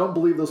 I don't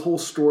believe this whole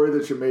story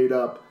that you made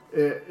up.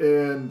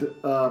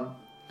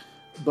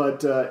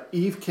 But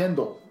Eve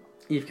Kendall,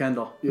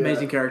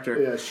 amazing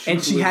character. Yeah,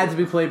 and she had to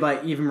be played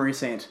by Eva Marie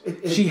Saint.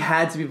 She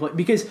had to be played,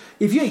 because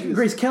if you had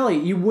Grace Kelly,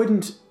 you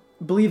wouldn't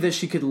believe that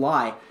she could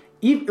lie.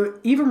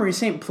 Eva Marie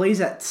Saint plays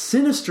that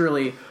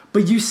sinisterly,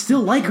 but you still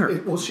like her.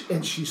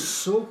 And she's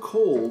so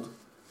cold.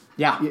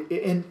 Yeah.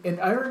 And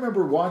I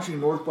remember watching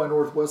North by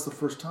Northwest the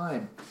first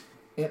time,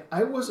 and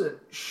I wasn't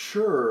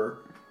sure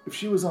if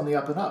she was on the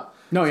up and up.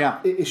 No, yeah.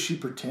 Is she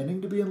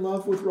pretending to be in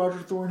love with Roger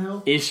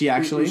Thornhill? Is she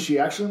actually? Is she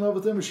actually in love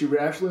with him? Is she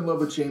actually in love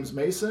with James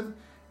Mason?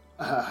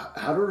 How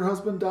did her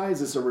husband die? Is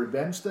this a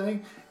revenge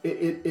thing?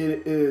 It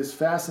is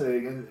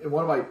fascinating. And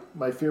one of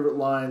my favorite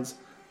lines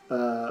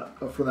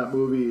from that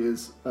movie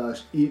is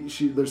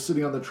they're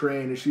sitting on the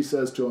train, and she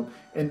says to him,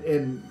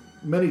 and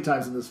many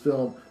times in this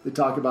film they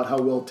talk about how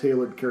well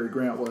tailored Cary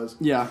Grant was.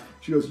 Yeah.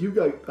 She goes, "You've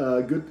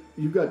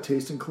got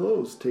taste in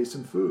clothes, taste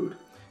in food,"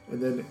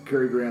 and then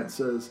Cary Grant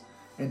says,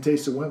 "And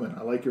taste in women.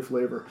 I like your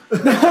flavor."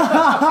 One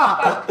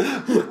of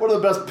the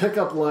best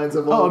pickup lines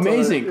of all time. Oh,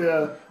 amazing!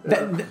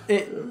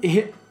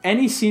 Yeah.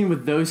 Any scene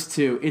with those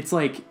two, it's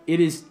like they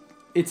just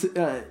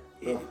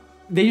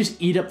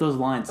eat up those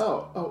lines.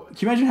 Oh! Can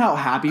you imagine how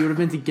happy you would have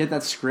been to get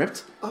that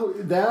script? Oh,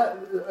 that,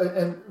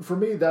 and for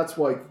me, that's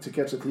why To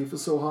Catch a Thief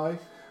is so high.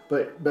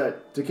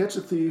 But To Catch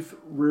a Thief,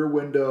 Rear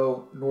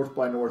Window, North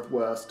by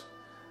Northwest,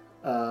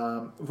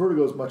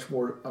 Vertigo is much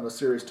more on a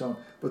serious tone.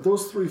 But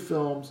those 3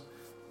 films,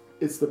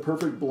 it's the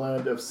perfect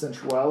blend of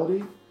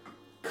sensuality,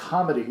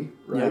 comedy,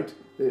 right?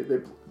 Yep. They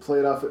play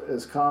it off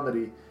as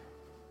comedy.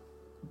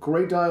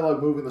 Great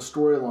dialogue moving the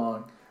story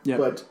along, yep.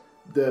 But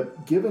the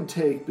give and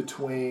take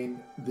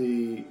between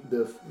the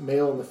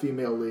male and the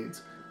female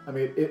leads, I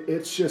mean,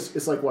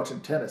 it's like watching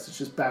tennis. It's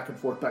just back and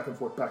forth, back and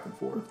forth, back and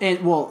forth. And,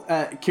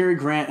 Cary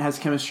Grant has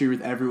chemistry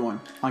with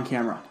everyone on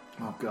camera.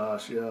 Oh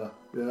gosh, yeah.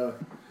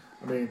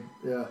 I mean,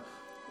 yeah.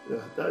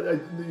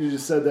 You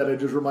just said that. It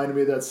just reminded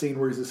me of that scene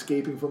where he's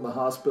escaping from the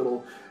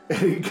hospital, and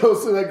he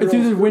goes through that girl's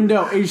through the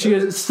window, and she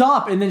goes,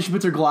 "Stop!" And then she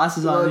puts her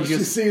glasses on, and she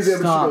goes, sees him,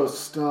 "Stop." and she goes,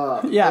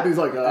 "Stop!" Yeah, and he's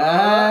like,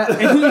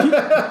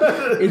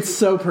 It's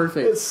so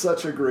perfect. It's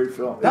such a great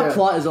film. That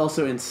plot is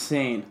also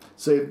insane.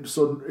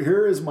 So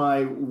here is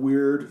my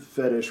weird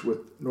fetish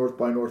with North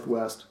by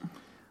Northwest.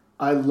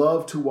 I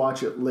love to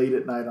watch it late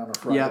at night on a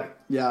Friday.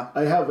 Yeah.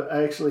 I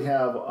actually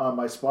have on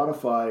my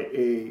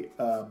Spotify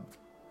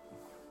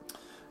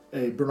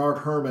a Bernard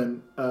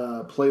Herrmann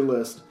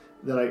playlist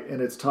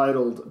and it's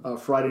titled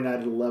Friday Night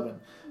at 11.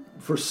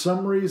 For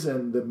some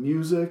reason, the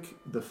music,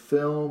 the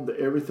film,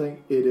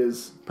 everything, it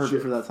is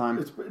perfect for that time.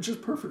 It's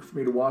just perfect for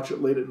me to watch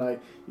it late at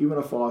night, even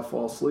if I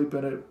fall asleep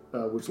in it.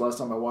 Which last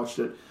time I watched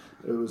it,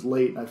 it was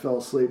late and I fell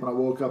asleep, and I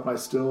woke up and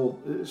it's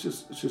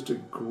just a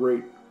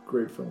great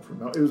film for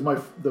me. It was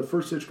the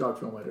first Hitchcock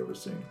film I'd ever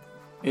seen.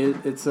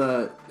 It's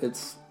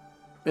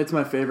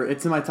my favorite.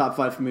 It's in my top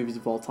 5 movies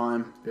of all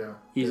time. Yeah,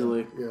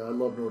 easily. Yeah, I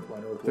love North by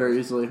Northwest very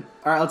easily.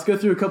 All right, let's go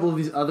through a couple of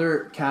these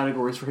other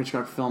categories for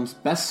Hitchcock films.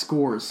 Best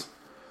scores.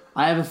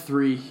 I have a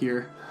 3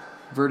 here: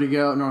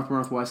 Vertigo, North by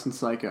Northwest, and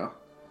Psycho.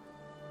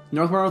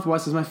 North by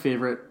Northwest is my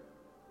favorite.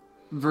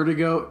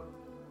 Vertigo.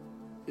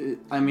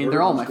 I mean,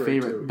 they're all my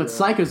favorite, too, but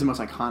Psycho is the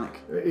most iconic.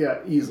 Yeah,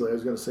 easily. I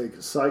was going to say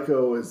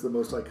Psycho is the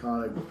most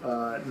iconic.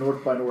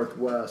 North by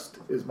Northwest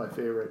is my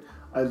favorite.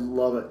 I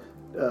love it.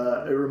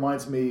 It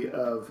reminds me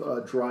of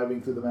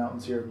driving through the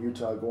mountains here in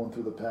Utah, going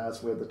through the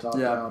pass. We had the top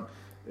down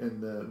in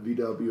the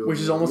VW, which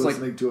is almost like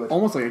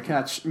a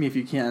Catch Me If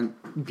You Can.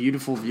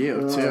 Beautiful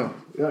view too.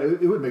 Yeah,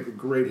 it would make a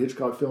great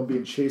Hitchcock film,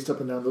 being chased up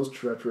and down those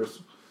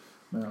treacherous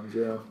mountains.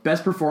 Yeah.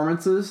 Best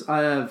performances. I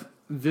have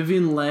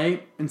Vivian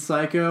Leigh in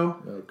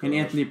Psycho, and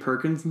Anthony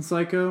Perkins in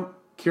Psycho,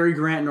 Cary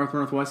Grant in North by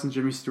Northwest, and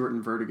Jimmy Stewart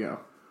in Vertigo.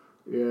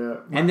 Yeah.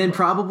 And then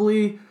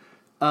probably,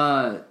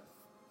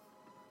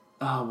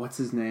 what's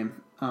his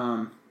name?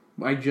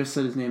 I just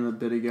said his name a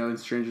bit ago in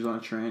Strangers on a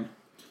Train.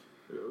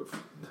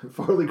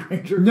 Farley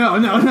Granger? No.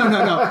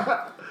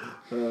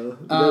 The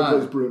guy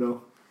plays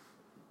Bruno.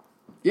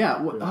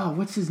 Yeah.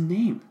 What's his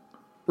name?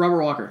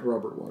 Robert Walker.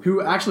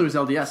 Who actually was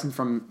LDS and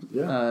from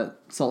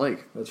Salt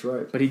Lake. That's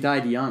right. But he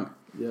died young.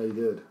 Yeah, he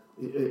did.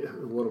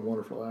 What a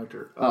wonderful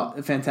actor.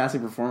 A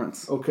fantastic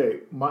performance. Okay,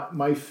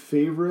 my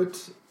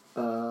favorite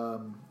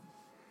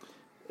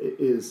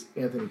is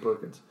Anthony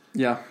Perkins.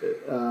 Yeah.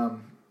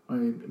 I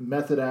mean,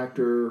 method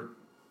actor.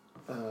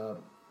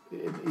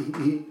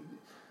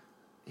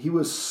 He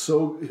was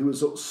so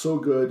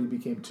good. He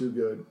became too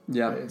good.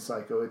 Yeah. In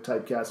Psycho, it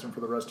typecast him for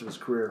the rest of his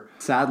career.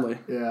 Sadly.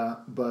 Yeah,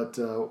 but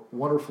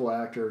wonderful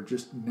actor,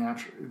 just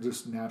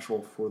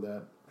natural for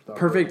that.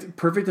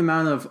 Perfect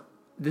amount of.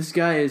 This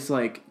guy is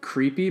like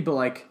creepy, but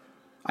like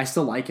I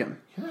still like him.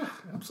 Yeah,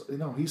 absolutely.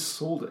 No, he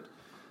sold it,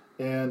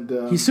 and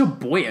he's so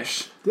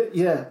boyish.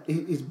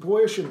 He's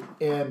boyish,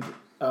 and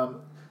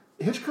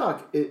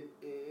Hitchcock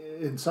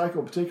in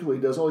Psycho particularly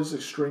does all these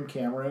extreme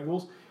camera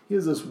angles. He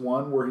has this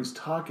one where he's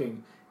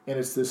talking, and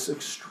it's this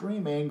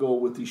extreme angle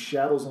with these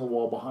shadows on the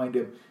wall behind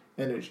him,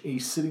 and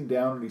he's sitting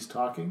down and he's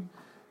talking,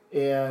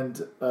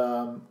 and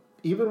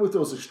even with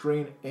those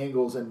extreme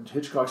angles, and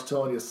Hitchcock's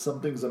telling you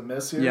something's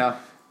amiss here.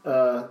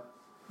 Yeah.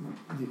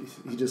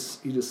 He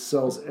just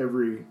sells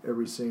every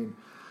scene.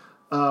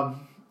 Now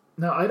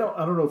I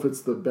don't know if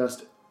it's the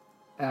best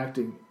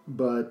acting,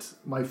 but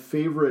my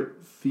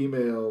favorite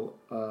female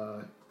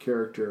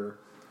character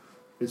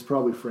is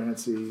probably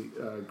Francie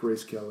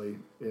Grace Kelly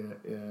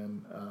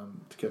in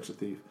To Catch a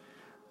Thief.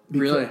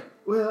 Really?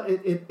 Well,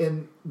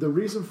 and the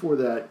reason for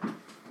that,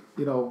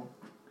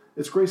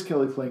 it's Grace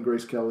Kelly playing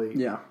Grace Kelly.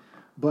 Yeah.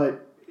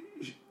 But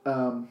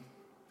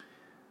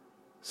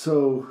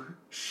so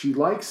she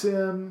likes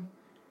him.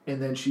 And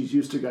then she's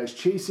used to guys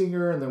chasing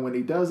her, and then when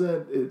he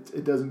doesn't,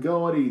 it doesn't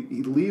go, and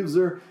he leaves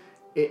her.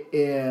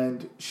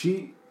 And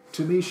she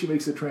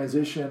makes the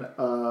transition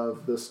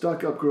of the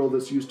stuck-up girl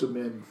that's used to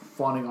men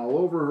fawning all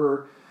over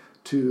her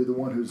to the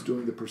one who's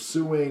doing the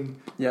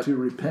pursuing, to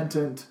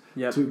repentant,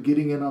 to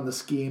getting in on the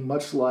scheme,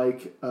 much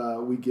like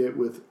we get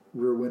with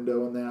Rear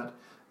Window and that.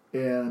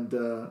 And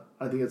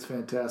I think it's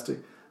fantastic.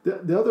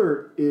 The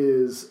other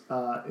is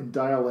in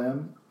Dial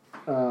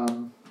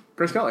M.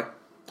 Grace Kelly.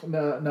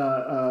 No,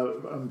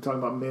 I'm talking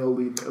about male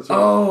lead. I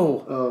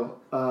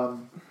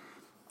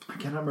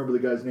cannot remember the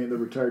guy's name, the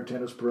retired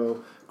tennis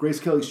pro. Grace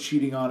Kelly's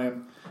cheating on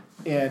him,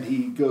 and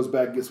he goes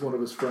back and gets one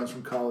of his friends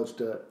from college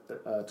to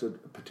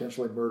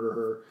potentially murder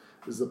her,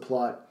 is the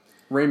plot.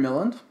 Ray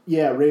Milland?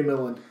 Yeah, Ray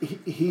Milland.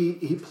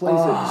 He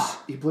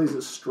plays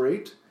it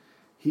straight,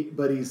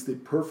 but he's the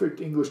perfect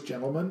English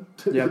gentleman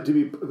to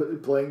be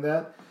playing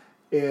that.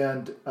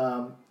 And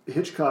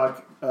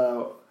Hitchcock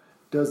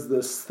does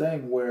this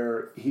thing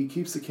where he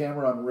keeps the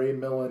camera on Ray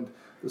Milland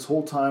this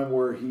whole time,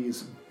 where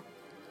he's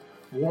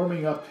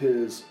warming up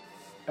his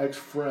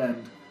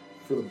ex-friend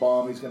for the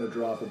bomb he's going to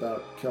drop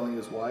about killing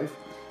his wife,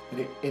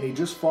 and he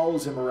just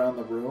follows him around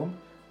the room.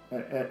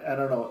 And I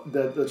don't know,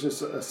 that's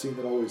just a scene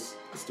that always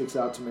sticks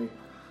out to me.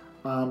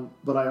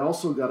 But I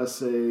also got to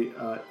say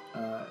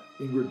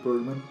Ingrid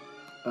Bergman.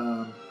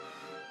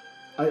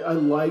 I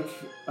like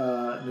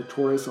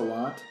Notorious a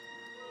lot,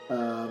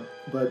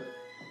 but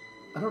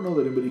I don't know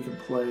that anybody can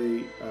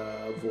play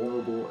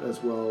Vulnerable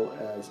as well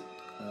as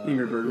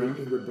Ingrid Bergman.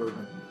 Ingrid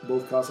Bergman,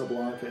 both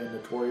Casablanca and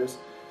Notorious.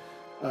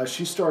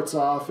 She starts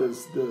off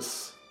as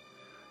this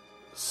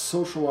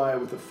socialite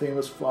with a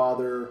famous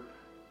father,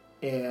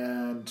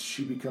 and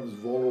she becomes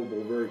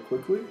vulnerable very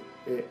quickly.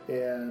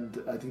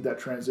 And I think that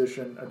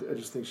transition, I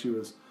just think she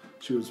was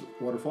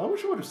wonderful. I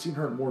wish I would have seen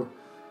her in more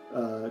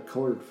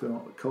colored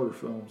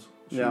films.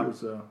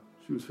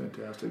 She was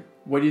fantastic.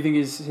 What do you think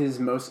is his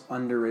most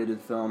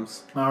underrated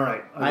films? All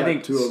right, I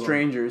think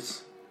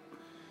Strangers.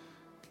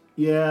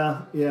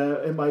 Yeah,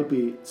 it might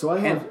be. So I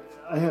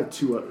have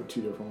two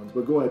different ones,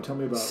 but go ahead, tell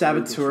me about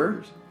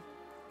Saboteur.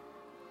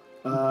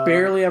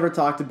 Barely ever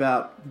talked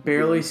about,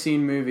 barely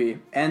seen movie.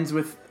 Ends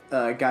with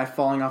a guy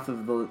falling off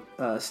of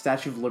the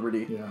Statue of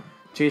Liberty. Yeah.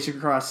 Chasing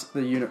across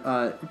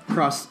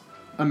across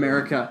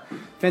America.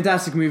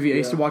 Fantastic movie. I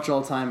used to watch it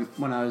all the time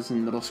when I was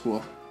in middle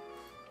school.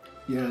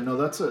 Yeah, no,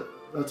 that's a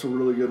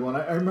really good one.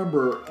 I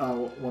remember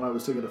when I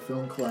was taking a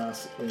film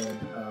class in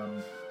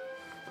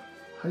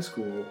high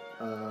school,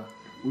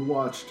 we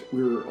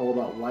were all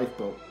about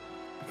Lifeboat.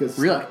 Because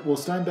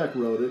Steinbeck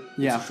wrote it.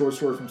 Yeah. It's a short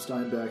story from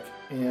Steinbeck.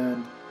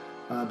 And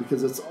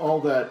because it's all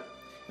that,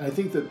 and I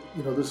think that,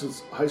 this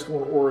is high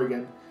school in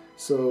Oregon,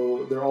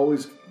 so they're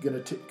always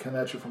going to come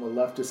at you from a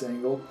leftist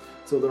angle.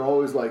 So they're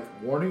always like,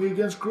 warning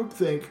against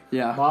groupthink,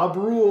 mob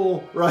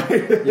rule,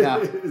 right? Yeah.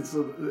 It's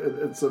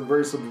a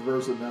very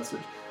subversive message.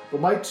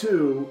 But my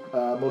two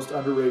most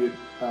underrated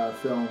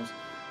films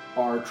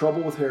are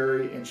Trouble with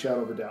Harry and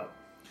Shadow of a Doubt.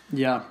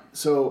 Yeah.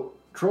 So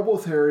Trouble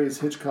with Harry is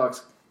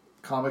Hitchcock's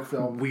comic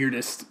film.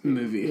 Weirdest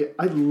movie.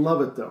 I love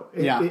it though.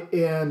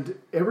 And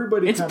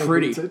everybody kind of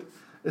hates it.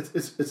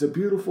 It's a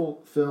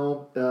beautiful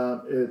film.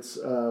 It's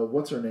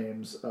what's her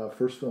name's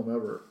first film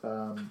ever.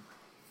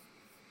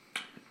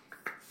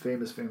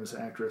 Famous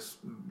actress,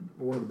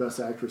 one of the best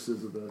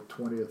actresses of the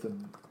 20th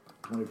and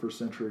 21st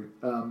century.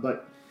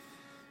 But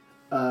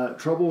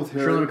Trouble with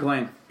Harry.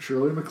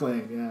 Shirley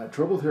MacLaine. Yeah,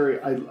 Trouble with Harry.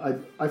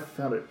 I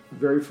found it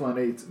very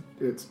funny.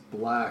 It's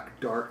black,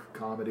 dark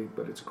comedy,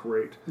 but it's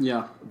great.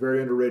 Yeah,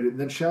 very underrated. And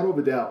then Shadow of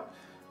a Doubt,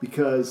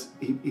 because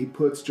he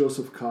puts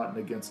Joseph Cotton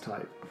against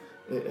type.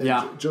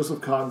 And Joseph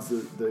Cotton's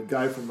the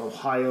guy from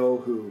Ohio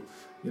who,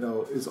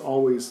 is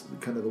always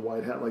kind of the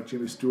white hat like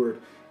Jimmy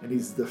Stewart, and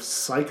he's the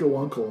psycho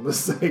uncle in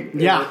this thing.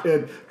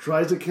 And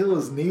tries to kill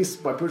his niece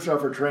by pushing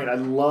off her train. I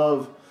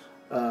love.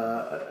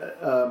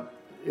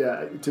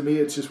 To me,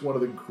 it's just one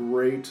of the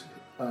great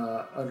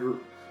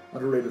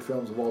underrated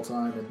films of all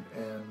time,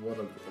 and one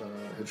of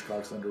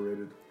Hitchcock's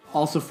underrated.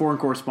 Also, Foreign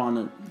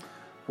Correspondent.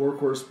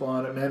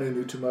 Man Who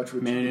Knew Too Much.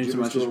 Man Who Knew Too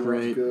Much is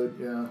great. Good,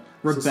 yeah.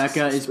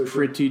 Rebecca is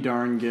pretty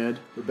darn good.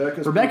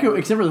 Rebecca,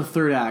 except for the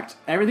third act.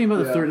 Everything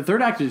but the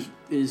third act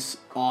is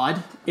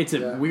odd. It's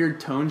a weird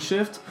tone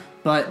shift,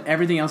 but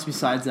everything else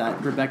besides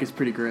that, Rebecca's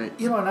pretty great.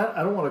 And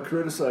I don't want to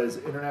criticize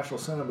International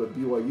Cinema at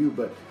BYU,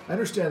 but I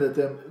understand that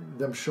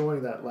them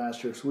showing that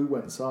last year, so we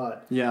went and saw it.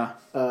 Yeah.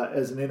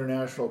 As an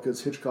international,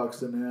 because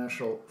Hitchcock's an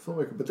international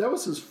filmmaker, but that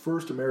was his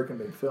first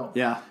American-made film.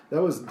 Yeah.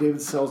 That was David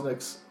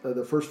Selznick's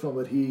the first film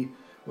that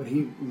when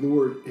he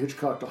lured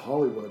Hitchcock to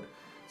Hollywood.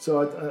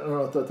 So I don't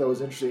know, I thought that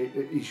was interesting.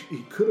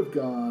 He could have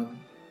gone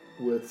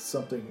with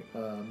something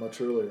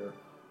much earlier.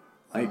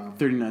 Like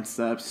 39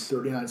 Steps.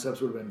 39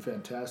 Steps would have been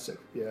fantastic.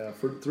 Yeah,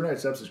 39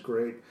 Steps is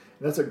great. And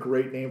that's a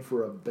great name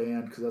for a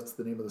band, because that's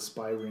the name of the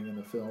spy ring in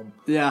the film.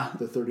 Yeah.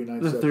 The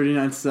 39 Steps.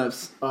 39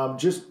 Steps.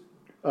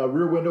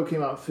 Rear Window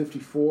came out in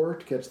 54.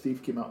 To Catch a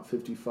Thief came out in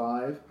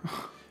 55.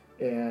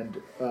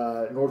 And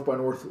North by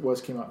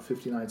Northwest came out in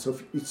 59. So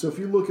if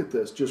you look at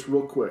this, just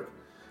real quick,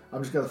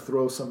 I'm just going to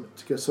throw some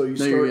together. So you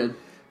start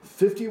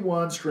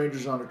 51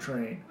 Strangers on a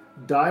Train.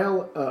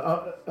 You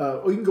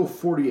can go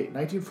 48.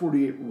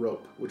 1948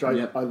 Rope, which I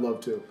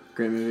love too.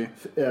 Great movie.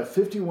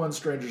 51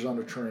 Strangers on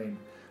a Train.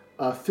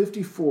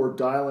 54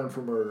 Dial M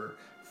for Murder.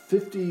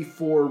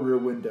 54 Rear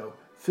Window.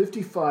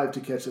 55 To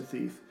Catch a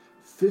Thief.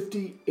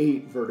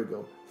 58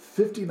 Vertigo.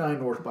 59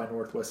 North by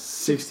Northwest.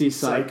 60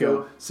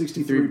 Psycho.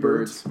 63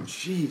 Birds.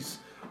 Jeez.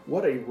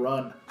 What a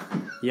run.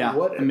 Yeah,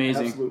 what an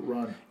amazing. Absolute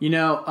run.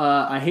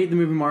 I hate the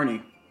movie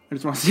Marnie. I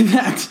just want to say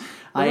that.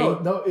 I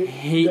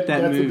hate that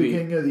that's movie. That's the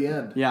beginning of the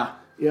end. Yeah.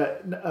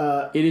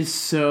 Yeah. It is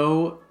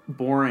so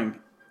boring.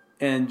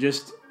 And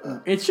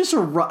it's just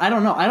I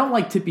don't know. I don't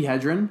like Tippi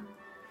Hedren.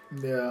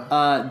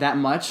 Yeah. That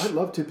much. I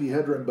love Tippi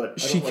Hedren, but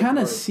she kind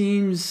of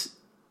seems...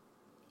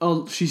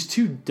 Oh, she's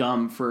too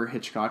dumb for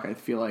Hitchcock, I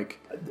feel like.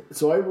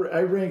 So I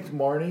ranked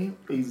Marnie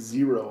a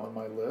 0 on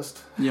my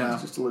list. Yeah.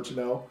 Just to let you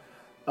know.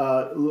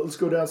 Let's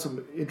go down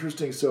some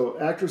interesting. So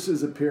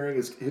actresses appearing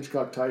as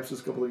Hitchcock types.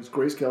 There's a couple things.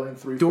 Grace Kelly in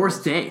 3 Doris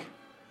films. Day.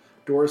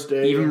 Doris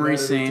Day. Eva Marie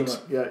Saint.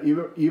 Yeah,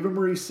 Eva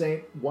Marie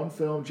Saint, 1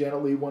 film.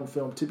 Janet Leigh, 1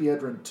 film. Tippi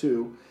Hedren,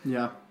 2.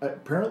 Yeah.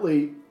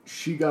 Apparently,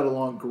 she got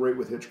along great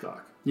with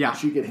Hitchcock. Yeah.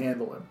 She could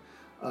handle him.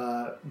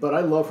 But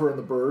I love her in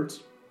The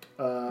Birds.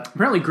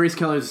 Apparently, Grace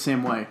Kelly is the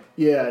same way.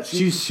 Yeah,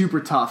 she's super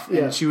tough,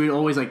 and she would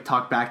always like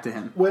talk back to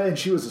him. Well, and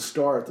she was a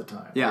star at the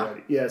time. Yeah,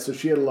 already. Yeah. So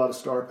she had a lot of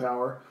star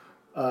power.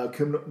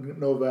 Kim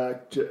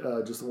Novak,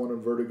 just the one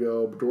in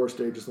Vertigo. Doris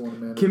Day, just the one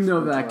in Man. Kim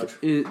Novak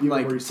is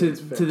like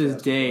to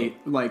this day,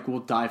 like will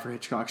die for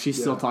Hitchcock. She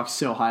still talks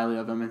so highly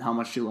of him and how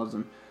much she loves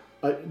him.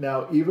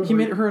 Now, Eva he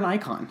made her an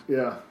icon.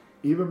 Yeah,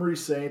 Eva Marie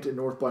Saint in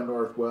North by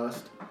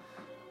Northwest.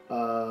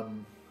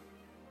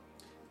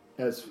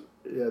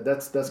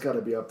 That's got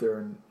to be up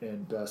there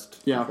in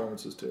best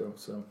performances too.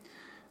 So.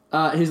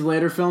 His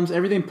later films,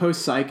 everything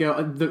post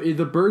Psycho.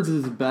 The Birds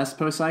is the best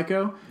post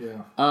Psycho.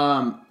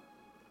 Yeah.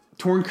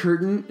 Torn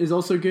Curtain is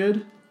also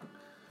good.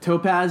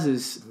 Topaz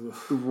is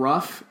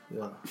rough.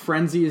 Yeah.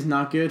 Frenzy is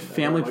not good.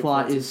 Family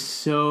Plot is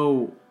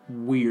so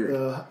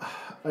weird.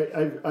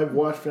 I've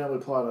watched Family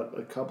Plot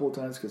a couple of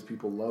times because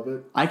people love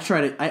it. I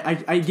try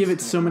to. I give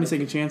it so many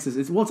second chances.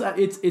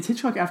 It's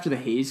Hitchcock after the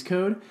Hays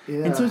Code,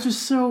 and so it's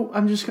just so.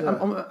 I'm just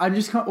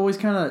always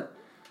kind of.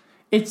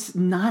 It's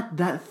not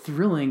that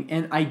thrilling,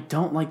 and I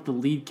don't like the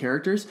lead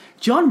characters.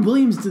 John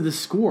Williams did the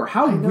score.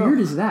 How weird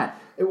is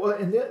that?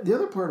 And the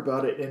other part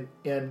about it,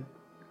 and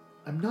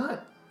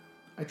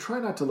I try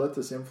not to let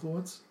this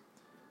influence,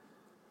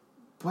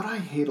 but I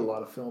hate a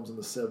lot of films in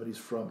the 70s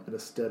from an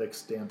aesthetic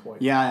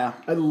standpoint. Yeah.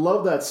 I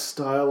love that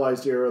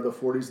stylized era of the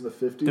 40s and the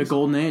 50s. The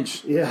golden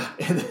age. Yeah,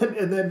 and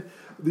then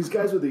these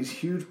guys with these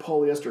huge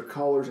polyester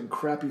collars and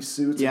crappy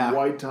suits and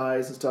white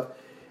ties and stuff.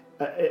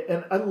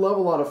 And I love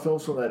a lot of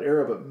films from that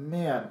era, but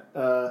man,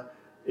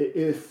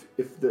 if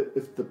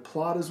the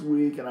plot is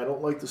weak and I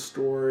don't like the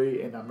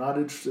story and I'm not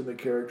interested in the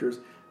characters,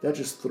 that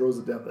just throws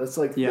it down. That's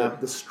like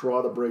the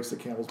straw that breaks the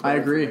camel's back. I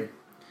agree.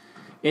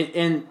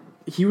 And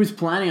he was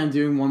planning on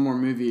doing one more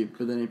movie,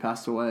 but then he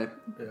passed away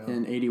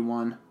in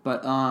 81.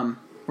 But or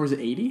was it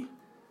 80? It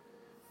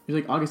was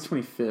like August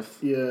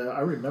 25th. Yeah, I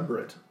remember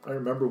it. I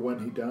remember when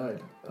he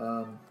died.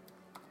 I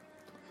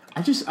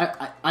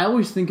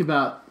always think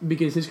about,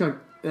 because Hitchcock,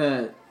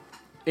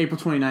 April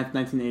 29th,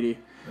 1980.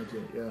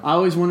 I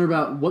always wonder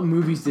about what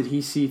movies did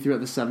he see throughout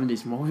the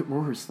 70s and what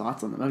were his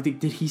thoughts on them. Like,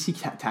 did he see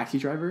Taxi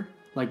Driver?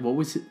 Like, what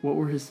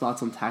were his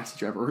thoughts on Taxi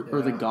Driver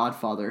or The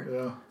Godfather?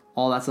 Yeah.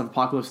 All that stuff,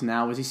 Apocalypse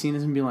Now. Was he seeing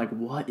this and being like,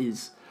 what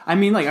is... I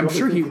mean, like, I'm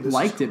sure he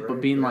liked it, but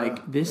being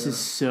like, this is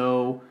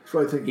so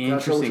interesting.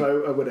 Gosh, I wish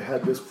I would have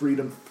had this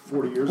freedom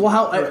 40 years ago.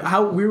 Well,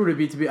 how weird would it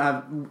be to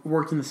have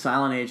worked in the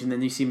silent age and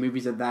then you see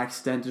movies of that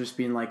extent just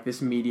being like,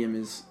 this medium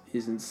is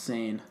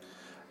insane.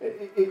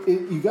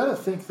 You got to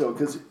think, though,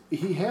 because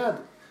he had...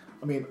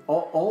 I mean,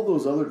 all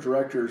those other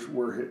directors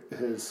were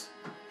his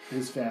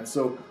fans.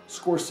 So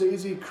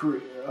Scorsese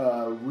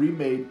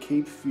remade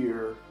Cape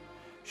Fear,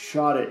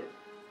 shot it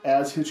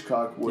as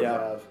Hitchcock would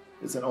have.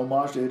 It's an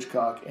homage to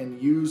Hitchcock,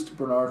 and used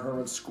Bernard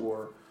Herrmann's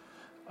score.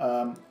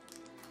 And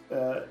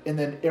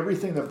then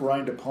everything that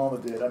Brian De Palma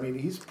did. I mean,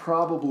 he's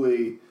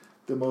probably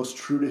the most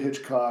true to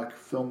Hitchcock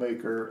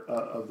filmmaker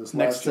of this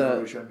last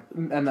generation.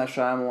 M. Night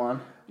Shyamalan.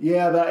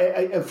 Yeah,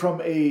 I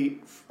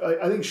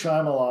think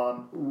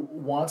Shyamalan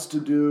wants to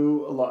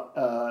do a lot.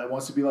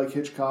 Wants to be like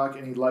Hitchcock,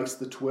 and he likes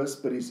the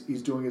twist, but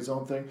he's doing his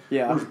own thing.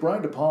 Yeah. Whereas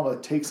Brian De Palma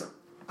takes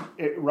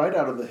it right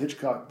out of the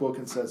Hitchcock book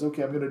and says,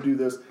 "Okay, I'm going to do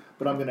this,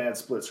 but I'm going to add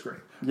split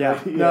screen." Yeah.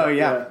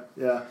 Right?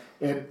 Yeah.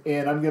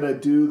 And I'm going to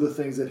do the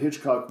things that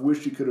Hitchcock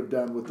wished he could have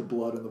done with the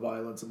blood and the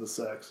violence and the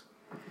sex.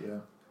 Yeah.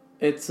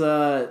 It's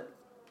do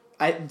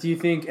you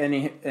think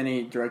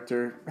any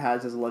director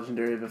has as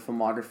legendary of a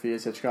filmography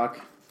as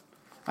Hitchcock?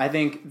 I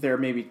think there are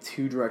maybe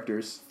 3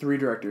 directors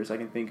I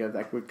can think of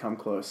that would come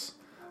close.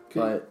 Okay.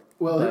 But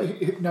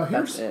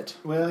that's it.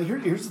 Well,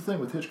 here's the thing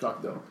with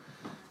Hitchcock, though.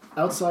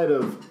 Outside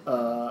of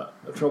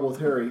Trouble with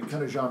Harry,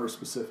 kind of genre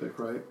specific,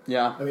 right?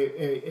 Yeah. I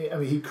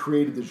mean, he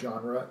created the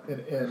genre,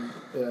 and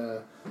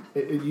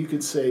you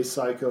could say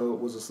Psycho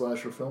was a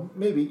slasher film,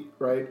 maybe,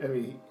 right? I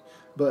mean,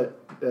 to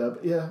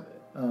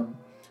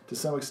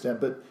some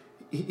extent, but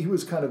he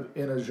was kind of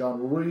in a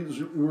genre.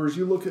 Whereas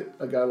you look at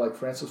a guy like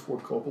Francis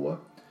Ford Coppola.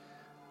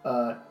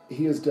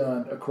 He has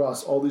done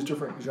across all these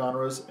different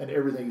genres, and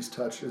everything he's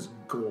touched is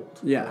gold.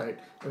 Yeah. Right?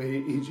 I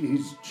mean,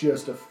 he's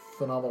just a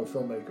phenomenal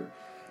filmmaker.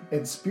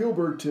 And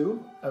Spielberg,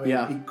 too. I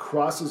mean, he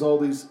crosses all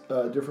these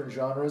different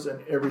genres,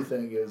 and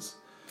everything is...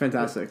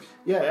 fantastic.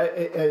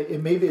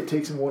 Maybe it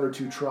takes him 1 or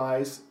 2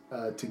 tries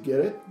to get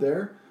it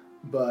there,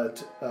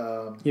 but...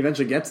 he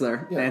eventually gets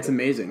there, and it's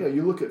amazing. Yeah,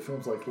 you look at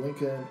films like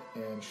Lincoln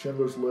and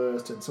Schindler's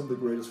List and some of the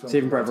greatest films...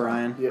 Saving Private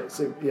Ryan. I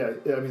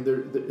mean,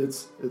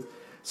 it's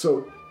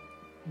so...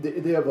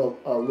 They have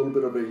a little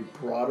bit of a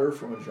broader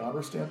from a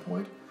genre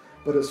standpoint,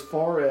 but as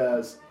far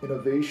as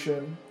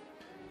innovation,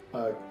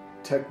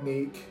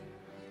 technique,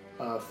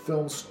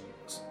 film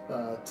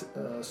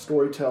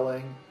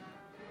storytelling,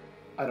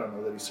 I don't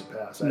know that he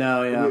surpassed. We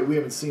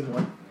haven't seen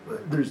one.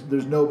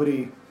 There's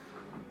nobody.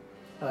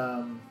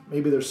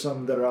 Maybe there's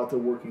some that are out there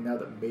working now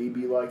that may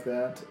be like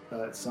that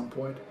at some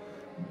point,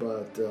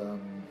 but to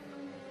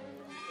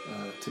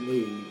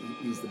me,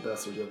 he's the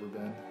best there's ever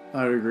been.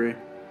 I would agree.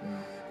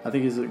 Yeah. I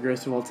think he's the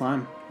greatest of all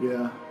time.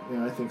 Yeah,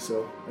 I think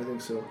so.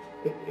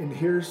 And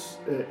here's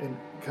and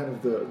kind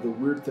of the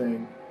weird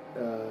thing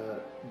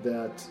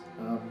that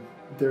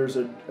there's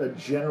a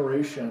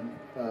generation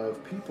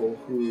of people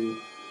who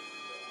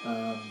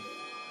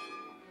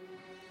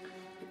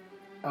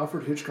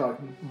Alfred Hitchcock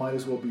might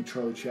as well be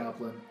Charlie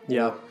Chaplin.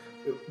 Yeah.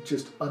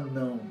 Just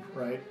unknown,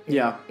 right?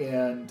 Yeah.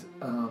 And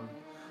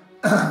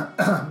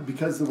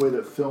because the way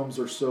that films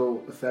are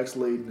so effects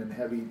laden and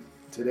heavy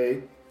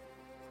today,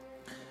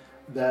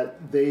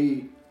 that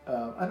they,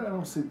 I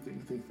don't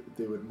think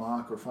they would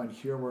mock or find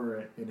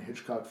humor in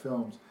Hitchcock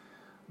films,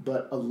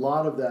 but a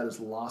lot of that is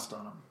lost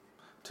on them.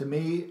 To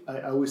me,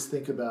 I always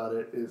think about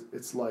it,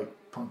 it's like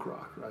punk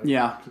rock, right?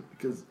 Yeah.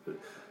 Because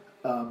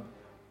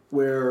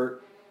where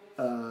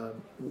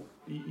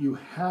you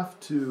have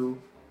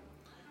to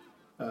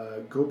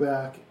go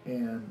back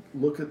and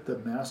look at the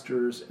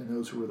masters and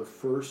those who were the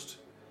first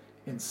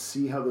and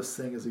see how this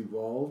thing has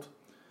evolved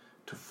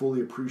to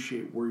fully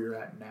appreciate where you're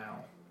at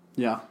now.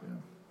 Yeah.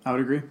 I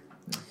would agree.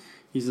 Yeah.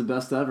 He's the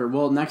best ever.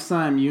 Well, next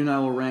time you and I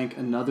will rank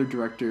another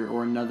director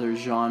or another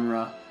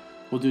genre.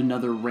 We'll do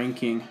another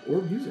ranking.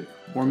 Or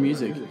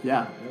music.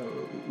 Yeah.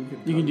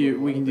 We can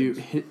do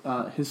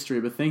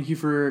history. But thank you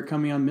for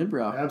coming on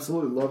Midbrow. I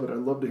absolutely love it. I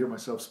love to hear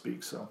myself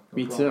speak. So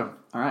Me too.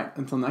 All right.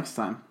 Until next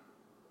time.